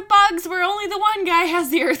episode of Bugs where only the one guy has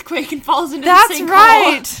the earthquake and falls into That's the sinkhole.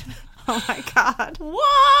 right! Oh, my God.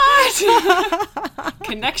 What?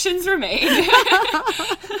 Connections were made.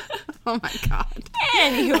 Oh, my God.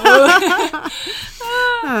 Anywho.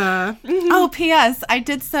 Oh, P.S. I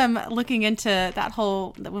did some looking into that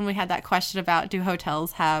whole, when we had that question about do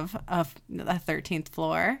hotels have a 13th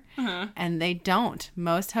floor? And they don't.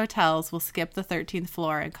 Most hotels will skip the 13th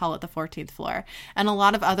floor and call it the 14th floor. And a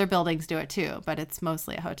lot of other buildings do it too, but it's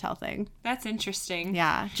mostly a hotel thing. That's interesting.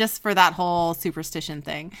 Yeah, just for that whole superstition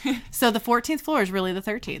thing. So the 14th floor is really the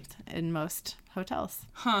 13th in most hotels.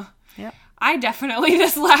 Huh. Yep. I definitely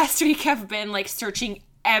this last week have been like searching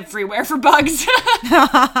everywhere for bugs.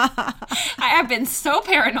 I have been so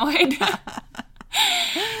paranoid.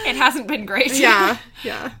 It hasn't been great. Yeah.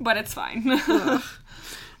 But it's fine.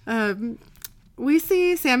 We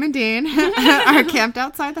see Sam and Dean are camped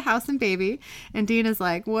outside the house and baby. And Dean is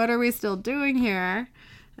like, what are we still doing here?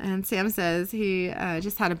 And Sam says he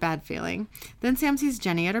just had a bad feeling. Then Sam sees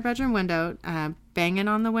Jenny at her bedroom window, banging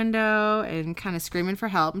on the window and kind of screaming for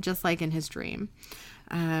help, just like in his dream.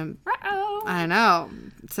 Uh-oh. I know.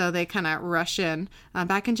 So they kind of rush in.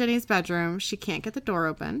 Back in Jenny's bedroom, she can't get the door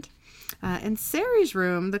opened. In Sari's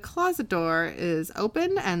room, the closet door is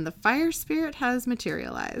open and the fire spirit has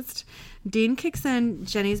materialized. Dean kicks in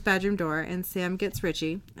Jenny's bedroom door and Sam gets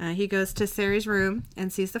Richie. He goes to Sari's room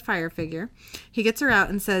and sees the fire figure. He gets her out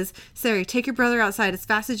and says, Sari, take your brother outside as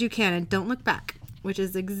fast as you can and don't look back, which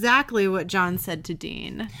is exactly what John said to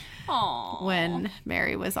Dean Aww. when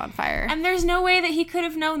Mary was on fire. And there's no way that he could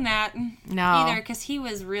have known that No. either because he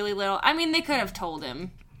was really little. I mean, they could have told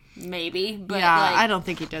him, maybe, but yeah, like, I don't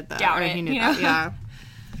think he did that. doubt Or it, he knew you that. know? Yeah.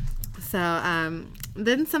 So,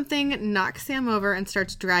 then something knocks Sam over and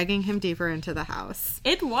starts dragging him deeper into the house.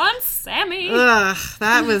 it wants Sammy. Ugh,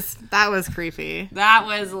 that was creepy. That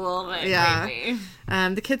was a little bit Yeah. creepy.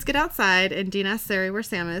 The kids get outside and Dean asks Sari where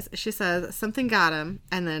Sam is. She says something got him,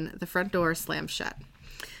 and then the front door slams shut.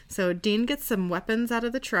 So Dean gets some weapons out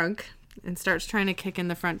of the trunk and starts trying to kick in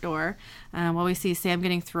the front door, while we see Sam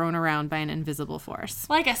getting thrown around by an invisible force.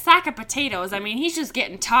 Like a sack of potatoes. I mean, he's just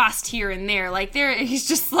getting tossed here and there. Like he's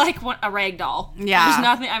just like a rag doll. Yeah. There's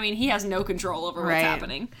nothing. I mean, he has no control over what's Right.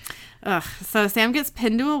 happening. Ugh. So Sam gets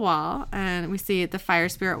pinned to a wall, and we see the fire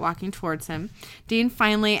spirit walking towards him. Dean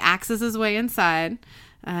finally axes his way inside.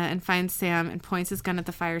 and finds Sam and points his gun at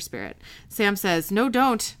the fire spirit. Sam says, "No,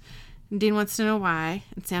 don't." And Dean wants to know why.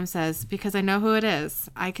 And Sam says, "Because I know who it is.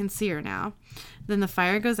 I can see her now." Then the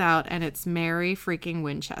fire goes out, and it's Mary freaking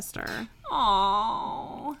Winchester.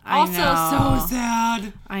 Aww. I Also know. so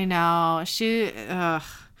sad. I know.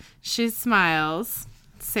 She smiles.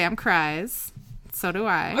 Sam cries. So do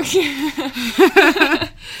I.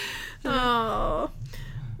 Oh.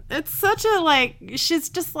 It's such a, like, she's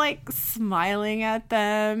just, like, smiling at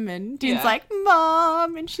them, and Dean's like,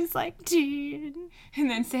 "Mom," and she's like, "Dean." And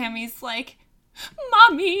then Sammy's like,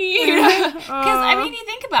 "Mommy." Because, I mean, you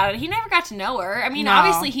think about it. He never got to know her. I mean, No.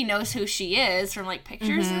 obviously he knows who she is from, like,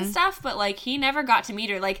 pictures and stuff, but, like, he never got to meet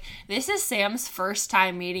her. Like, this is Sam's first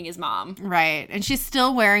time meeting his mom. Right. And she's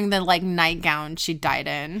still wearing the, like, nightgown she died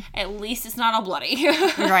in. At least it's not all bloody.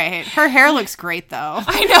 Right. Her hair looks great, though.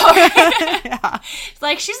 I know. Yeah.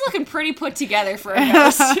 Like, she's looking pretty put together for a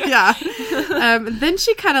ghost. Yeah. Then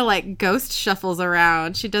she kind of, like, ghost shuffles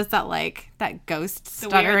around. She does that, like, that ghost The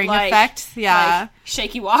stuttering weird, like, effect. Yeah. like,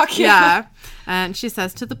 shaky walk. Yeah. And she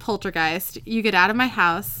says to the poltergeist, "You get out of my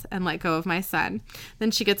house and let go of my son."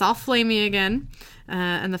 Then she gets all flamey again,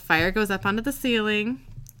 and the fire goes up onto the ceiling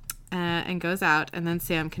and goes out, and then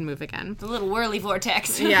Sam can move again. The little whirly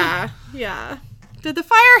vortex. Yeah. Did the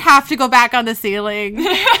fire have to go back on the ceiling?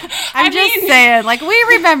 I'm just saying, like, we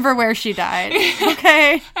remember where she died.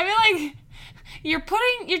 Okay? I mean, like,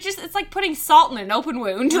 it's like putting salt in an open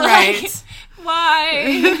wound. Right. Like,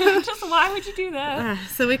 why? Just why would you do that?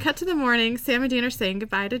 So we cut to the morning. Sam and Dean are saying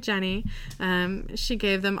goodbye to Jenny. She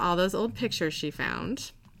gave them all those old pictures she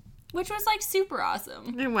found. Which was, like, super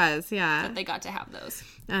awesome. It was, yeah. They got to have those.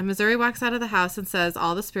 Missouri walks out of the house and says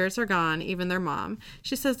all the spirits are gone, even their mom.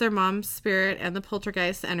 She says their mom's spirit and the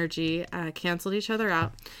poltergeist energy canceled each other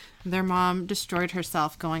out. Their mom destroyed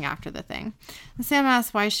herself going after the thing. And Sam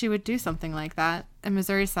asks why she would do something like that. And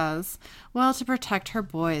Missouri says, well, to protect her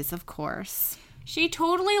boys, of course. She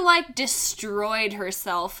totally, like, destroyed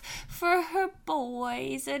herself for her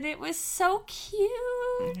boys, and it was so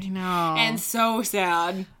cute. I know. And so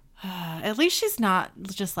sad. At least she's not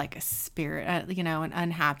just like a spirit, an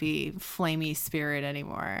unhappy, flamey spirit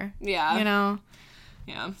anymore. Yeah.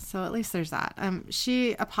 Yeah. So at least there's that.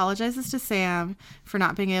 She apologizes to Sam for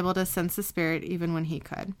not being able to sense the spirit even when he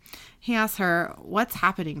could. He asks her, what's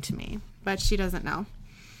happening to me? But she doesn't know.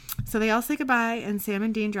 So they all say goodbye, and Sam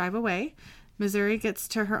and Dean drive away. Missouri gets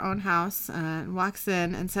to her own house and walks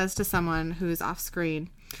in and says to someone who's off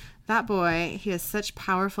screen, that boy, he has such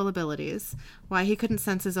powerful abilities. Why he couldn't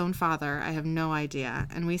sense his own father, I have no idea.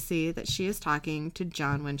 And we see that she is talking to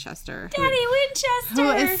John Winchester. Daddy Winchester!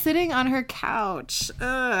 Who is sitting on her couch.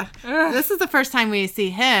 Ugh. This is the first time we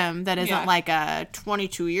see him that isn't like a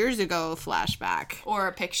 22 years ago flashback. Or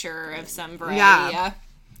a picture of some variety.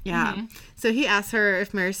 Yeah. Mm-hmm. So he asks her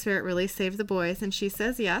if Mary's spirit really saved the boys, and she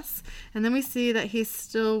says yes. And then we see that he's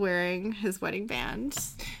still wearing his wedding band.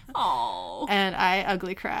 Oh. And I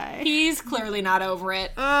ugly cry. He's clearly not over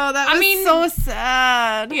it. Oh, that was so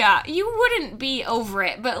sad. Yeah, you wouldn't be over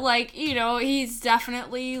it, but, like, he's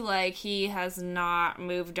definitely, like, he has not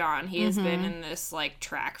moved on. He has been in this, like,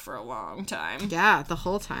 track for a long time. Yeah, the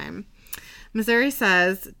whole time. Missouri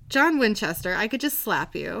says, John Winchester, I could just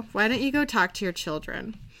slap you. Why don't you go talk to your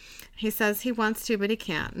children? He says he wants to, but he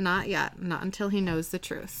can't. Not yet. Not until he knows the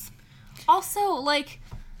truth. Also, like,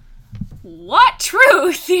 what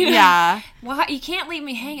truth? Yeah. Why? You can't leave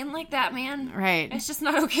me hanging like that, man. Right. It's just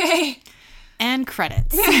not okay. And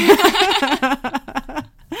credits. Also,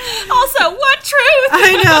 what truth?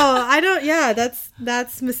 I know. I don't. Yeah,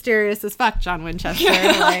 that's mysterious as fuck, John Winchester.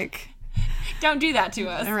 Like, don't do that to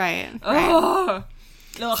us. Right. Ugh.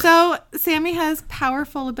 So Sammy has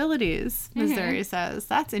powerful abilities, Missouri says.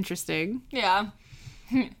 That's interesting. Yeah.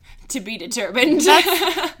 To be determined.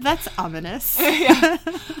 That's ominous. Yeah.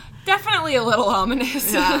 Definitely a little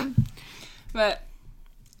ominous. Yeah. But,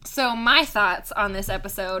 so my thoughts on this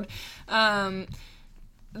episode,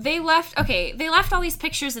 they left all these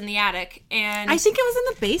pictures in the attic, and I think it was in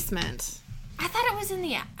the basement. I thought it was in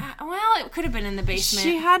the well, it could have been in the basement.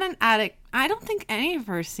 She had an attic. I don't think any of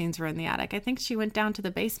her scenes were in the attic. I think she went down to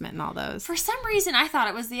the basement and all those. For some reason, I thought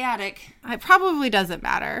it was the attic. It probably doesn't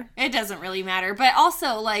matter. It doesn't really matter. But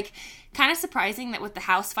also, like, kind of surprising that with the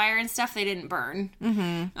house fire and stuff, they didn't burn.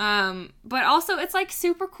 Mm-hmm. But also, it's, like,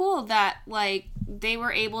 super cool that, like, they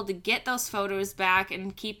were able to get those photos back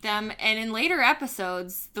and keep them. And in later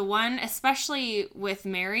episodes, the one, especially with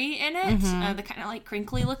Mary in it, the kind of, like,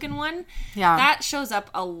 crinkly looking one, that shows up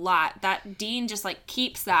a lot. That Dean just, like,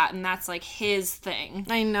 keeps that, and that's, like, his thing.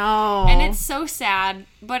 I know. And it's so sad,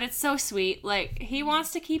 but it's so sweet. Like, he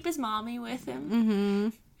wants to keep his mommy with him. Mm-hmm.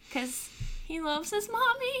 Because He loves his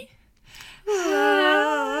mommy.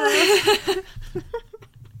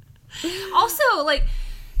 Also, like,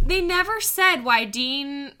 they never said why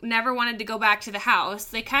Dean never wanted to go back to the house.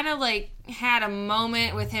 They kind of, like, had a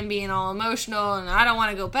moment with him being all emotional and I don't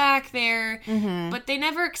want to go back there. Mm-hmm. But they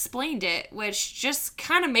never explained it, which just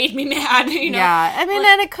kind of made me mad, you know? Yeah, I mean,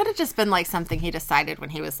 and it could have just been, like, something he decided when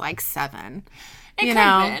he was, like, 7. It could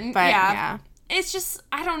have been, but, yeah. It's just,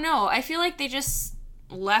 I don't know. I feel like they just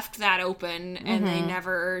left that open and they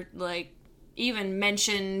never, like, even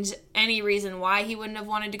mentioned any reason why he wouldn't have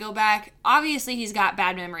wanted to go back. Obviously, he's got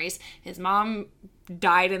bad memories. His mom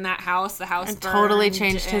died in that house. The house burned. Totally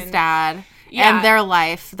changed his dad. Yeah. And their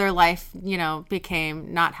life, you know,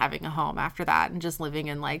 became not having a home after that and just living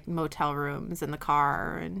in, like, motel rooms in the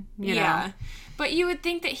car and, you know. But you would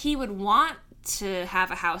think that he would want to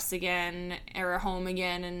have a house again or a home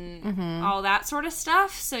again and all that sort of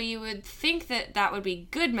stuff. So you would think that that would be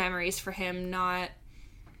good memories for him, not,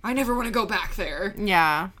 I never want to go back there.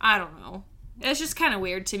 Yeah. I don't know. It's just kind of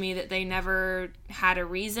weird to me that they never had a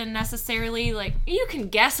reason necessarily. Like, you can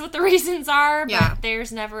guess what the reasons are, but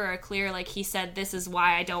there's never a clear, like, he said, this is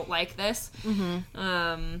why I don't like this.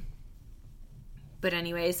 But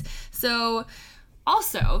anyways, so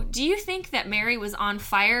also, do you think that Mary was on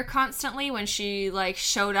fire constantly when she, like,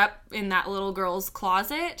 showed up in that little girl's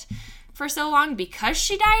closet for so long because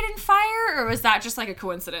she died in fire, or was that just, like, a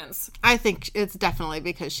coincidence? I think it's definitely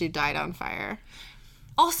because she died on fire.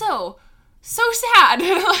 Also, so sad.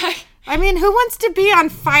 Like, I mean, who wants to be on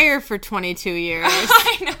fire for 22 years?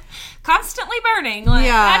 I know. Constantly burning. Like,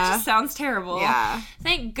 that just sounds terrible. Yeah.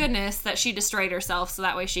 Thank goodness that she destroyed herself so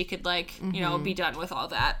that way she could, like, you know, be done with all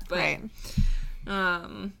that. But, right.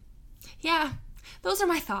 Yeah, those are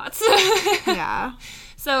my thoughts. Yeah.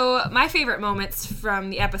 So my favorite moments from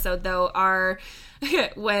the episode, though, are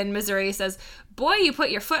when Missouri says, "Boy, you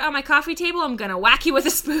put your foot on my coffee table, I'm gonna whack you with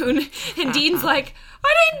a spoon." And Dean's like,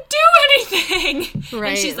 "I didn't do anything." Right.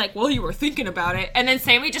 And she's like, "Well, you were thinking about it." And then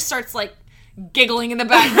Sammy just starts, like, giggling in the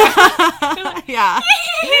background. Like, yeah.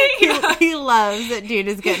 He loves that Dean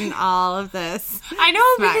is getting all of this. I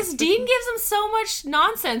know, because Dean gives him so much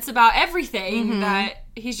nonsense about everything that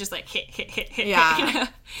he's just like, hit. Yeah. You know?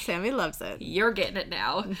 Sammy loves it. You're getting it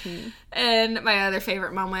now. And my other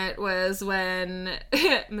favorite moment was when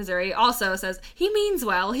Missouri also says, he means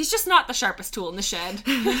well, he's just not the sharpest tool in the shed.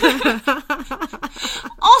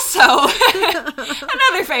 Also,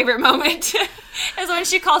 another favorite moment is when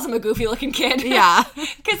she calls him a goofy looking kid. Yeah.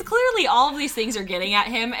 Because clearly all of these things are getting at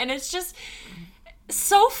him, and it's just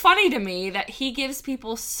so funny to me that he gives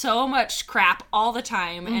people so much crap all the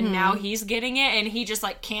time, and now he's getting it, and he just,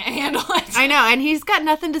 like, can't handle it. I know, and he's got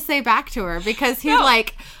nothing to say back to her, because he,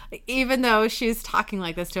 like, even though she's talking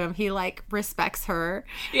like this to him, he, like, respects her.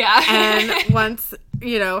 Yeah. And wants,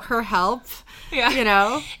 you know, her help. Yeah. You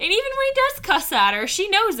know? And even when he does cuss at her, she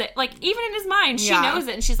knows it. Like, even in his mind, she knows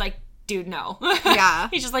it, and she's like, dude, no. Yeah.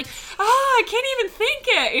 He's just like, I can't even think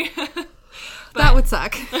it. But, that would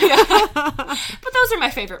suck. Yeah. But those are my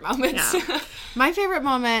favorite moments. Yeah. My favorite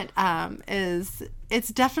moment is, it's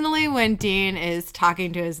definitely when Dean is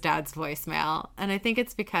talking to his dad's voicemail. And I think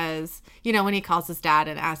it's because, you know, when he calls his dad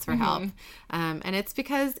and asks for help. And it's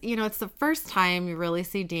because, you know, it's the first time you really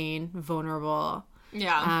see Dean vulnerable.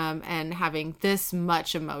 Yeah. And having this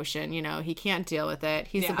much emotion. You know, he can't deal with it.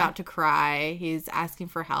 He's about to cry. He's asking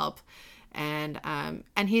for help. And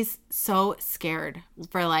he's so scared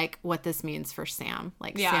for, like, what this means for Sam.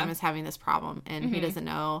 Like, Sam is having this problem, and he doesn't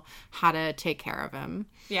know how to take care of him.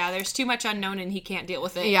 Yeah, there's too much unknown, and he can't deal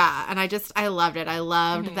with it. Yeah, and I loved it. I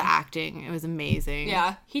loved the acting. It was amazing.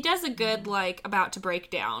 Yeah, he does a good, like, about to break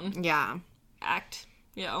down act,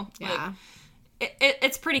 you know. Yeah. Like,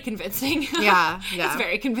 it's pretty convincing. Yeah. It's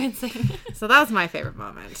very convincing. So that was my favorite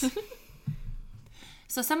moment.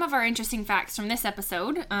 So some of our interesting facts from this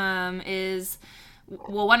episode is,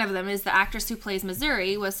 well, one of them is the actress who plays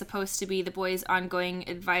Missouri was supposed to be the boys' ongoing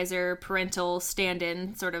advisor, parental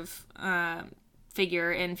stand-in sort of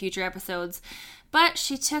figure in future episodes, but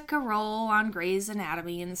she took a role on Grey's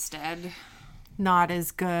Anatomy instead. Not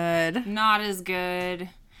as good. Not as good.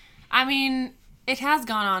 I mean, it has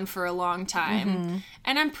gone on for a long time.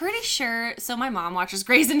 And I'm pretty sure, so my mom watches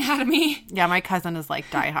Grey's Anatomy. Yeah, my cousin is, like,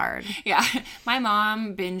 diehard. Yeah. My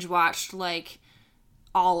mom binge watched, like,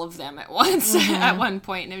 all of them at once at one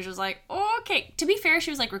point. And it was just like, oh, okay. To be fair, she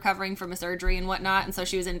was, like, recovering from a surgery and whatnot. And so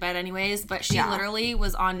she was in bed anyways. But she literally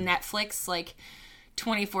was on Netflix, like,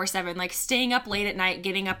 24/7, like, staying up late at night,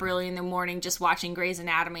 getting up early in the morning, just watching Grey's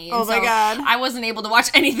Anatomy. And oh my God. I wasn't able to watch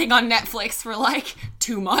anything on Netflix for, like,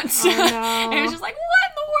 2 months. Oh, no. And it was just like, what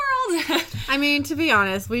in the child. I mean, to be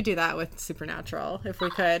honest, we do that with Supernatural if we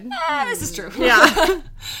could. This is true. Yeah.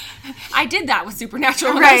 I did that with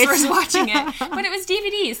Supernatural when I was first watching it, but it was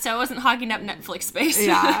DVDs, so I wasn't hogging up Netflix space.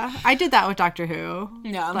 Yeah. I did that with Doctor Who.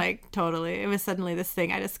 Yeah. Like, totally. It was suddenly this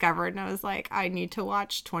thing I discovered, and I was like, I need to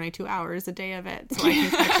watch 22 hours a day of it so I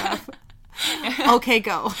can catch up. Okay,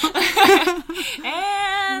 go.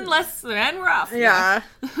 And we're off. Yeah.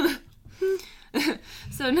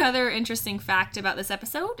 So another interesting fact about this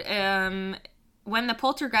episode, when the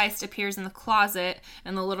poltergeist appears in the closet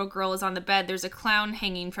and the little girl is on the bed, there's a clown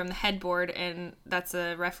hanging from the headboard, and that's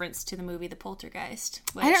a reference to the movie The Poltergeist.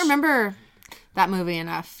 I don't remember that movie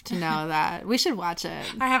enough to know that. We should watch it.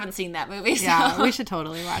 I haven't seen that movie, so. Yeah, we should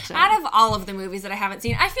totally watch it. Out of all of the movies that I haven't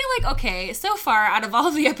seen, I feel like, okay, so far, out of all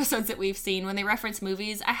of the episodes that we've seen, when they reference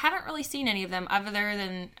movies, I haven't really seen any of them other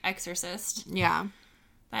than Exorcist. Yeah.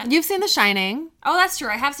 You've seen The Shining. Oh, that's true.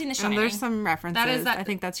 I have seen The Shining. And there's some references. That. I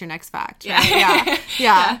think that's your next fact. Yeah. Right?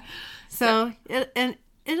 Yeah. So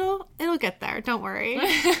it'll get there. Don't worry.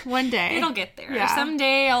 One day. It'll get there. Yeah.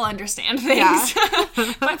 Someday I'll understand things.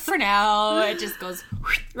 Yeah. But for now, it just goes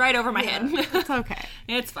right over my head. It's okay.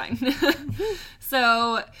 It's fine.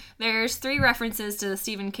 So there's 3 references to the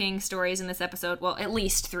Stephen King stories in this episode. Well, at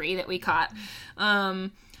least 3 that we caught.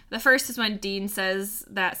 The first is when Dean says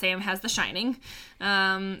that Sam has the Shining.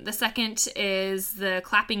 The second is the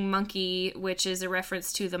clapping monkey, which is a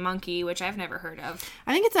reference to the monkey, which I've never heard of.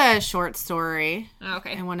 I think it's a short story. Oh,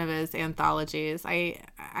 okay. In one of his anthologies. I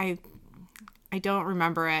don't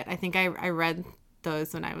remember it. I think I read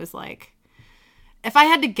those when I was like, if I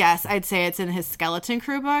had to guess, I'd say it's in his Skeleton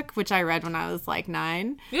Crew book, which I read when I was like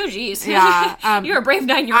 9. Oh, jeez. Yeah. You're a brave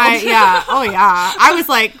 9-year-old. Yeah. Oh, yeah. I was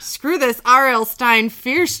like, screw this R.L. Stine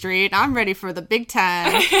Fear Street. I'm ready for the Big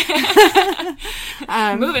Ten.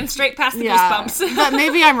 Moving straight past the goosebumps. But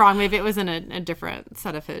maybe I'm wrong. Maybe it was in a different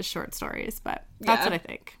set of his short stories. But that's what I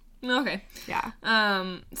think. Okay. Yeah.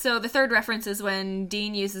 So the third reference is when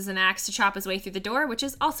Dean uses an axe to chop his way through the door, which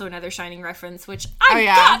is also another Shining reference, which I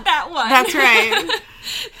got that one. That's right.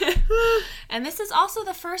 And this is also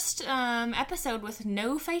the first episode with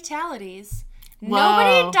no fatalities. Whoa.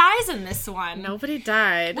 Nobody dies in this one. Nobody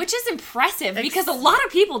died. Which is impressive because a lot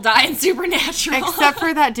of people die in Supernatural. Except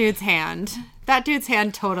for that dude's hand. That dude's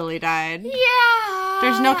hand totally died. Yeah.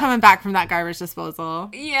 There's no coming back from that garbage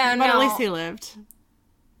disposal. Yeah, but at least he lived.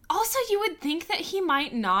 Also, you would think that he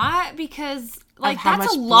might not because, like,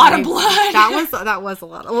 that's a lot of blood. That was a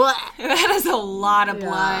lot of blood. That is a lot of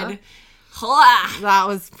blood. That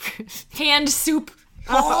was... Hand soup.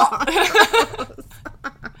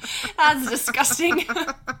 That's disgusting. You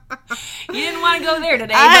didn't want to go there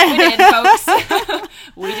today, but we did, folks.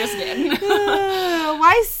 We just did.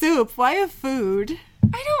 Why soup? Why a food?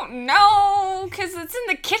 I don't know, because it's in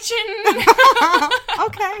the kitchen.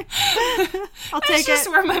 Okay. I'll take it. That's just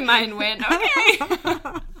where my mind went. Okay.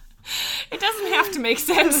 It doesn't have to make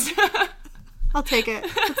sense. I'll take it.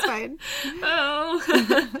 It's fine.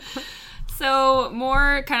 Oh. So,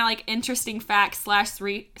 more kind of like interesting facts slash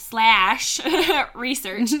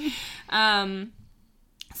research.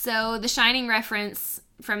 So, the Shining reference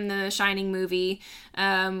from the Shining movie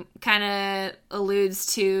kind of alludes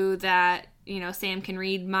to that, you know, Sam can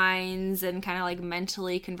read minds and kind of like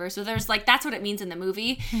mentally converse with others. Like, that's what it means in the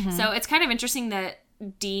movie. Mm-hmm. So, it's kind of interesting that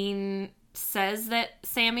Dean says that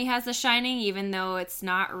Sammy has the Shining, even though it's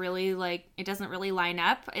not really like, it doesn't really line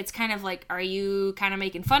up. It's kind of like, are you kind of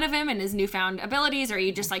making fun of him and his newfound abilities, or are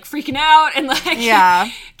you just like freaking out and like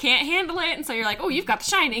can't handle it, and so you're like, oh, you've got the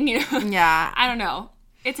Shining, you know? Yeah. I don't know.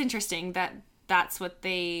 It's interesting that that's what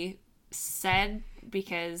they said,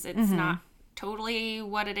 because it's not totally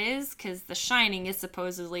what it is, because the Shining is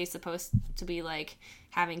supposedly supposed to be like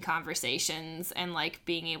having conversations and like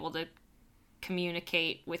being able to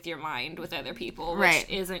communicate with your mind with other people, which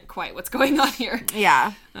isn't quite what's going on here.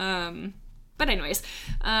 Yeah. But anyways,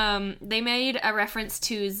 they made a reference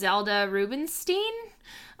to Zelda Rubinstein,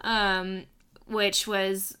 which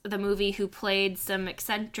was the movie who played some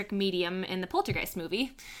eccentric medium in the Poltergeist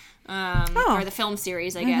movie. Or the film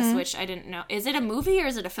series, I guess, which I didn't know. Is it a movie or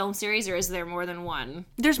is it a film series, or is there more than one?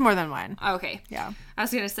 There's more than one. Okay. Yeah. I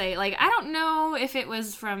was going to say, like, I don't know if it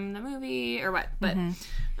was from the movie or what, but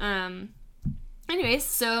anyways,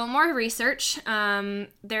 so more research.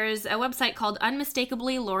 There's a website called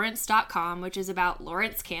unmistakably.lawrence.com, which is about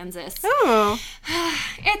Lawrence, Kansas. Ooh.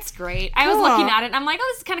 It's great. I was looking at it and I'm like, oh,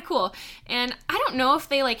 this is kind of cool. And I don't know if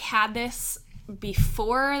they like had this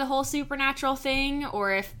before the whole Supernatural thing,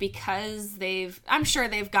 or if because I'm sure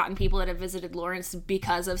they've gotten people that have visited Lawrence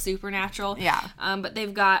because of Supernatural. Yeah. But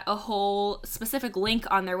they've got a whole specific link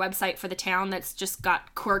on their website for the town that's just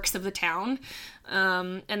got quirks of the town.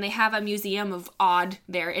 And they have a museum of Odd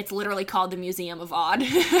there. It's literally called the Museum of Odd.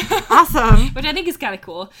 Awesome. Which I think is kind of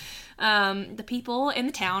cool. The people in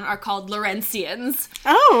the town are called Laurentians.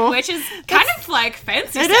 Oh. Which is kind of like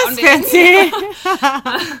fancy It sounding. is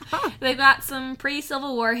fancy. They've got some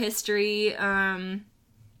pre-Civil War history.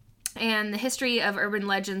 And the history of urban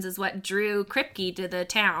legends is what drew Kripke to the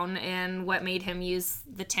town and what made him use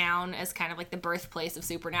the town as kind of like the birthplace of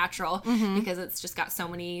supernatural, because it's just got so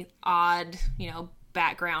many odd,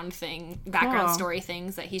 background story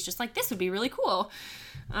things that he's just like, this would be really cool.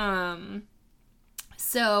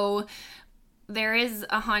 So there is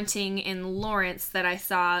a haunting in Lawrence that I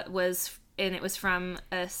saw and it was from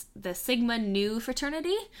the Sigma Nu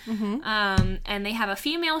fraternity. And they have a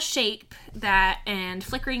female shape and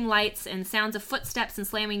flickering lights and sounds of footsteps and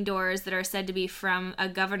slamming doors that are said to be from a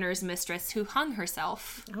governor's mistress who hung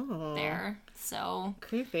herself there. So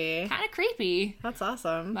Creepy. kind of creepy. That's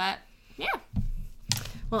awesome. But yeah.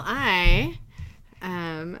 Well, I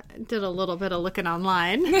did a little bit of looking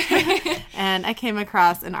online, and I came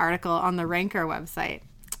across an article on the Ranker website.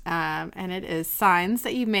 And it is signs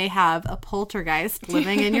that you may have a poltergeist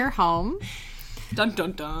living in your home. Dun,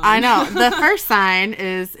 dun, dun. I know. The first sign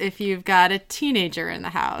is if you've got a teenager in the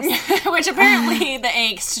house. Which apparently the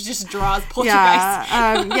angst just draws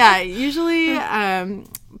poltergeists. Usually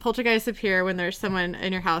poltergeists appear when there's someone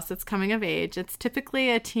in your house that's coming of age. It's typically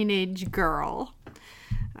a teenage girl.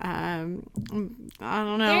 I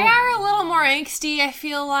don't know. They are a little more angsty, I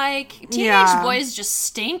feel like. Teenage boys just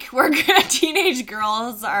stink. Teenage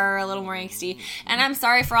girls are a little more angsty. And I'm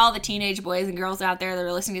sorry for all the teenage boys and girls out there that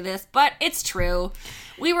are listening to this, but it's true.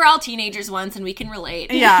 We were all teenagers once and we can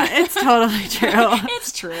relate. Yeah, it's totally true.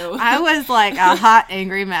 It's true. I was like a hot,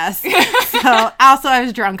 angry mess. So, also I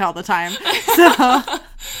was drunk all the time. So...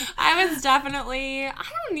 I was definitely, I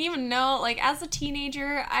don't even know, like, as a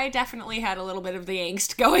teenager, I definitely had a little bit of the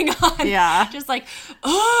angst going on. Yeah. Just like,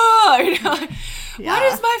 why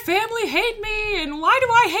does my family hate me, and why do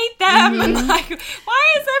I hate them, and, like,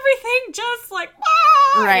 why is everything just like,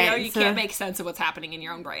 right. You can't make sense of what's happening in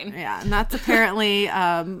your own brain. Yeah, and that's apparently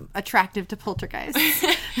attractive to poltergeists.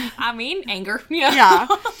 I mean, anger. Yeah.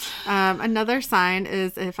 Another sign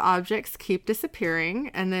is if objects keep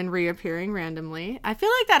disappearing and then reappearing randomly. I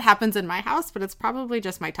feel like that happens in my house, but it's probably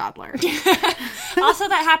just my toddler. Also,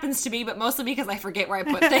 that happens to me, but mostly because I forget where I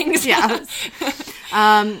put things. Yes.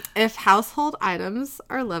 If household items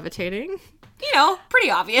are levitating.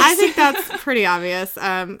 Pretty obvious. I think that's pretty obvious.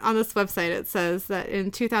 On this website, it says that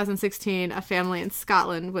in 2016, a family in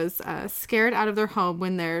Scotland was scared out of their home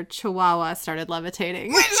when their chihuahua started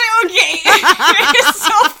levitating. Okay. It's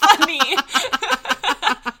so funny.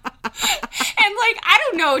 And, like, I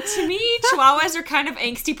don't know, to me, chihuahuas are kind of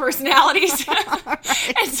angsty personalities.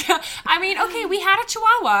 Right. And so, I mean, okay, we had a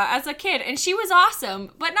chihuahua as a kid, and she was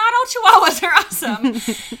awesome, but not all chihuahuas are awesome.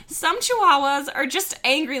 Some chihuahuas are just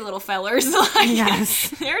angry little fellers. Like,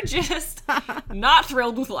 yes. They're just not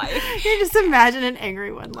thrilled with life. You just imagine an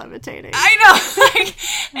angry one levitating. I know. Like,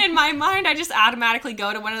 in my mind, I just automatically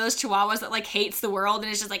go to one of those chihuahuas that, like, hates the world,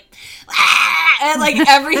 and it's just like, and, like,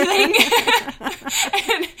 everything.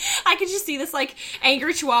 And I could just see this, like,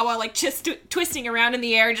 angry chihuahua, like, just twisting around in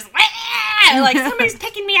the air, just, like, somebody's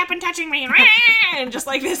picking me up and touching me, and just,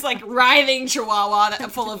 like, this, like, writhing chihuahua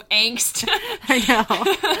full of angst. I know.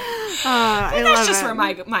 That's just where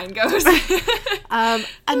my mind goes.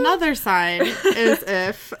 Another sign is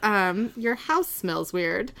if your house smells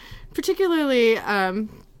weird, particularly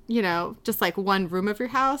just like one room of your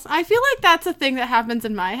house. I feel like that's a thing that happens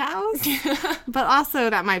in my house, but also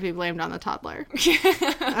that might be blamed on the toddler.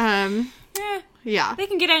 Yeah. They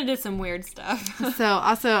can get into some weird stuff. So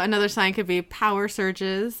also another sign could be power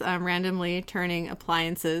surges, randomly turning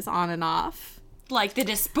appliances on and off. Like the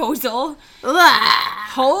disposal.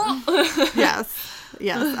 Yes.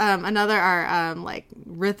 Another are like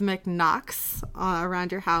rhythmic knocks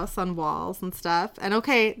around your house on walls and stuff. And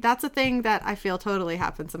okay, that's a thing that I feel totally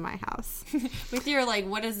happens in my house. With your, like,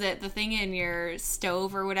 what is it? The thing in your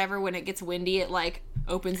stove or whatever, when it gets windy, it, like,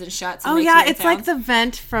 opens and shuts. And makes weird it's sounds. like the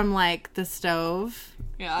vent from, like, the stove.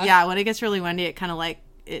 Yeah. Yeah, when it gets really windy, it kind of like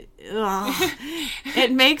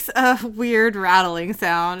it makes a weird rattling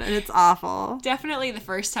sound, and it's awful. Definitely the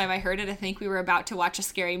first time I heard it, I think we were about to watch a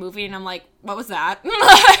scary movie, and I'm like, what was that? We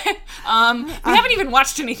haven't even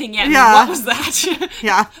watched anything yet. Yeah. What was that?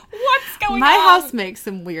 Yeah. What's going on? My house makes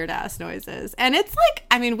some weird-ass noises, and it's like,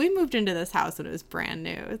 I mean, we moved into this house when it was brand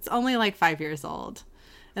new. It's only like 5 years old,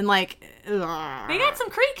 and like, they got some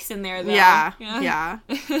creaks in there, though. Yeah.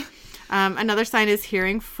 Another sign is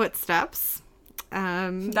hearing footsteps.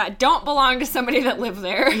 That don't belong to somebody that lived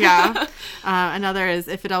there. Yeah. Another is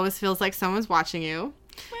if it always feels like someone's watching you.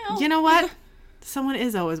 Well. You know what? Someone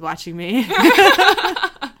is always watching me.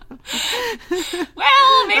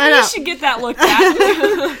 Well, maybe we should get that looked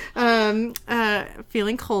at.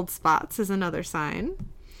 Feeling cold spots is another sign.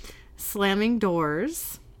 Slamming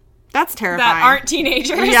doors. That's terrifying. That aren't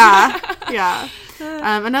teenagers. Yeah.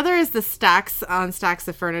 Another is the stacks on stacks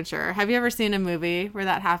of furniture. Have you ever seen a movie where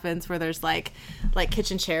that happens, where there's like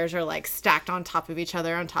kitchen chairs are like stacked on top of each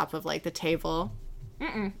other on top of like the table?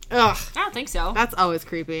 Mm-mm. Ugh. I don't think so. That's always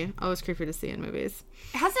creepy. Always creepy to see in movies.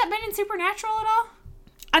 Has that been in Supernatural at all?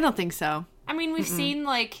 I don't think so. I mean, we've seen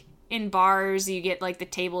like in bars, you get like the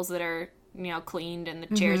tables that are, cleaned and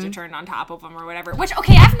the chairs are turned on top of them or whatever. Which,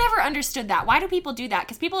 okay, I've never understood that. Why do people do that?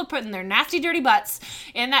 Because people are putting their nasty, dirty butts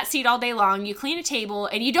in that seat all day long. You clean a table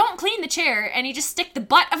and you don't clean the chair and you just stick the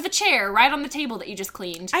butt of the chair right on the table that you just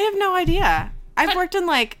cleaned. I have no idea. I've worked in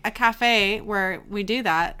like a cafe where we did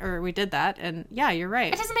that, and yeah, you're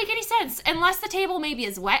right. It doesn't make any sense unless the table maybe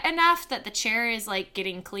is wet enough that the chair is like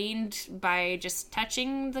getting cleaned by just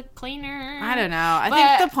touching the cleaner. I don't know. I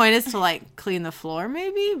think the point is to like clean the floor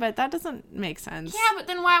maybe, but that doesn't make sense. Yeah, but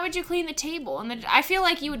then why would you clean the table? And I feel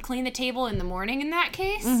like you would clean the table in the morning in that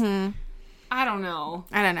case. Mm-hmm. I don't know.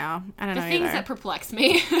 I don't know The things either. that perplex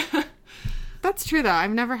me. That's true, though.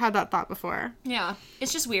 I've never had that thought before. Yeah.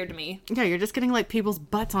 It's just weird to me. Yeah, you're just getting, like, people's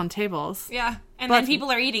butts on tables. Yeah. And then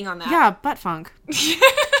people are eating on that. Yeah, butt funk.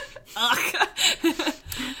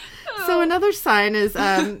 So another sign is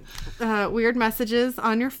weird messages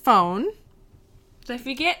on your phone. So if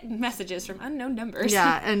you get messages from unknown numbers.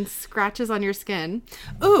 Yeah, and scratches on your skin.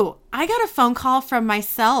 Ooh, I got a phone call from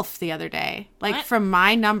myself the other day. Like, What? from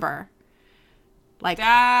my number. Like,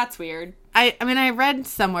 That's weird. I mean, I read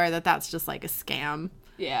somewhere that that's just, like, a scam.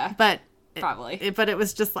 Yeah. But... Probably. But it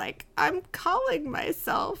was just like, I'm calling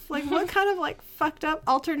myself. Like, what kind of, like, fucked up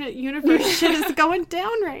alternate universe shit is going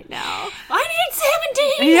down right now? I need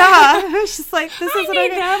 17! Yeah. I was just like, this isn't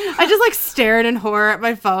need okay. them. I just, like, stared in horror at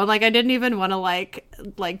my phone. Like, I didn't even want to, like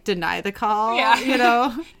deny the call. Yeah. You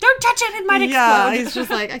know? Don't touch it, it might explode. Yeah. He's just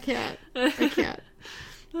like, I can't.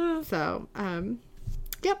 So,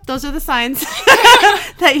 yep, those are the signs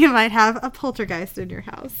that you might have a poltergeist in your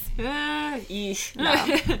house. Yeesh.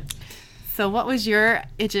 Yeah. So what was your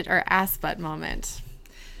idjit or ass butt moment?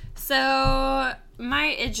 So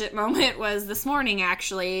my idjit moment was this morning,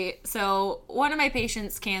 actually. So one of my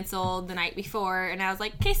patients canceled the night before, and I was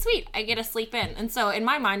like, okay, sweet, I get to sleep in. And so in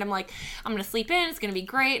my mind, I'm like, I'm going to sleep in, it's going to be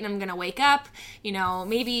great, and I'm going to wake up,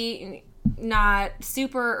 maybe not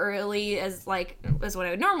super early as what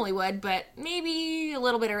I normally would, but maybe a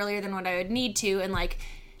little bit earlier than what I would need to, and like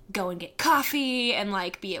go and get coffee and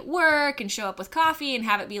like be at work and show up with coffee and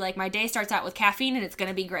have it be like my day starts out with caffeine and it's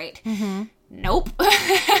gonna be great. Mm-hmm. Nope.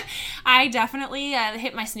 I definitely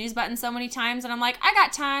hit my snooze button so many times and I'm like, I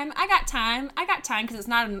got time because it's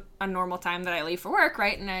not a normal time that I leave for work,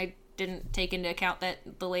 right? And I didn't take into account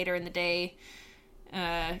that the later in the day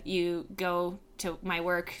you go to my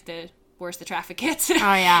work, the worse the traffic gets. Oh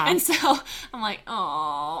yeah. And so I'm like,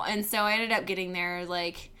 oh, and so I ended up getting there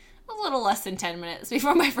like a little less than 10 minutes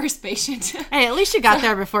before my first patient. Hey, at least you got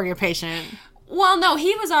there before your patient. Well, no,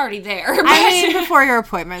 he was already there. But, I mean, before your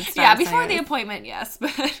appointment starts. Yeah, before the appointment, yes.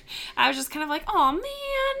 But I was just kind of like, oh,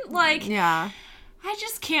 man. Like, yeah. I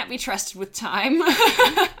just can't be trusted with time.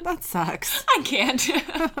 That sucks. I can't.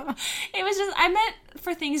 It was just, I meant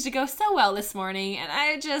for things to go so well this morning, and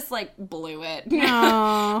I just, like, blew it.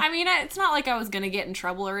 No. I mean, it's not like I was going to get in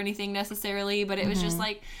trouble or anything necessarily, but it was just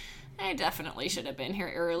like, I definitely should have been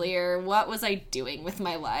here earlier. What was I doing with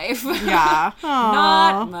my life? Yeah.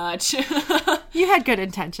 Not much. You had good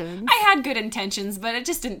intentions. I had good intentions, but it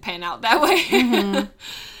just didn't pan out that way. Mm-hmm.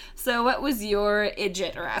 So what was your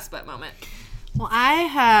idjit or ass butt moment? Well, I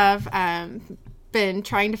have been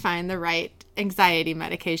trying to find the right anxiety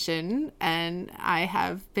medication, and I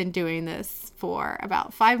have been doing this for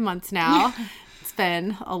about 5 months now. It's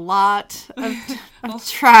been a lot of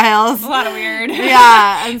trials. A lot of weird.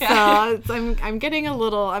 Yeah, and so I'm getting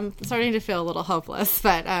I'm starting to feel a little hopeless.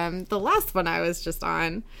 But the last one I was just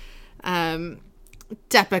on, Depakote,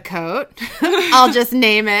 I'll just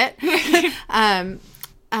name it,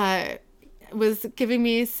 was giving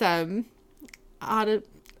me some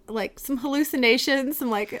some hallucinations, some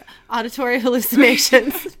like auditory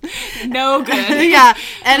hallucinations. No good. Yeah,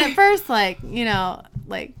 and at first,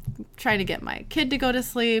 trying to get my kid to go to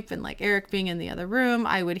sleep and like Eric being in the other room,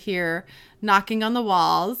 I would hear knocking on the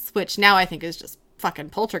walls, which now I think is just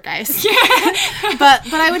fucking poltergeist.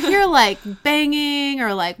 but I would hear like banging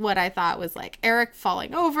or like what I thought was like Eric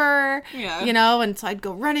falling over, you know, and so I'd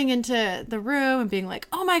go running into the room and being like,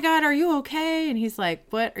 oh my God, are you okay? And he's like,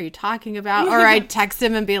 what are you talking about? Or I'd text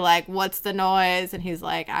him and be like, what's the noise? And he's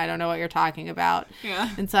like, I don't know what you're talking about.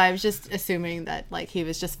 And so I was just assuming that like he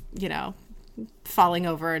was just, you know, falling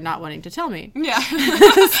over and not wanting to tell me.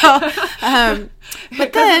 So,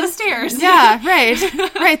 but then the stairs.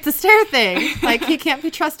 Right, the stair thing. Like he can't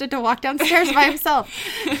be trusted to walk downstairs by himself.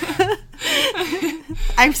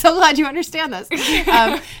 I'm so glad you understand this.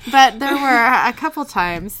 But there were a couple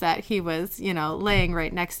times that he was, you know, laying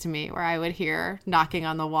right next to me where I would hear knocking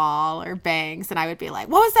on the wall or bangs, and I would be like,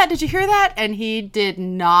 "What was that? Did you hear that?" And he did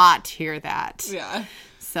not hear that.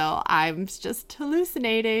 So I'm just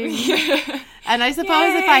hallucinating. And I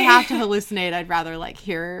suppose if I have to hallucinate, I'd rather like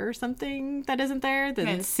hear something that isn't there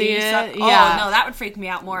than see it. Oh, no, that would freak me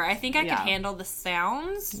out more. I think I could handle the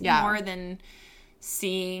sounds more than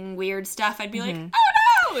seeing weird stuff. I'd be like, oh no!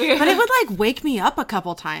 But it would like wake me up a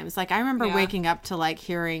couple times. Like I remember waking up to like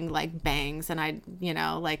hearing like bangs, and I'd, you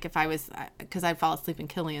know, like if I was, because I'd fall asleep in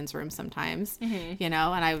Killian's room sometimes, you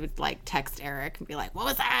know, and I would like text Eric and be like, what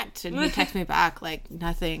was that? And he'd text me back like,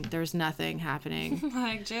 nothing, there's nothing happening.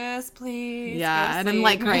 Like, just please. Yeah. And I'm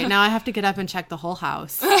like, right now I have to get up and check the whole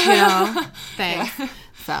house, you know? Thanks.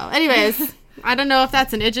 So anyways, I don't know if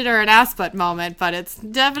that's an Idjit or an Asput moment, but it's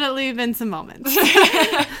definitely been some moments.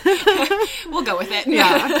 We'll go with it.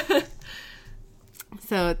 Yeah.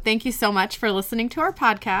 So thank you so much for listening to our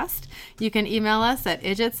podcast. You can email us at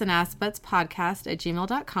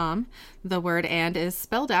idjitsandasputspodcast@gmail.com. The word "and" is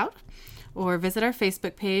spelled out. Or visit our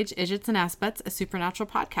Facebook page, Idjits and Asputs, a supernatural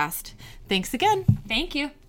podcast. Thanks again. Thank you.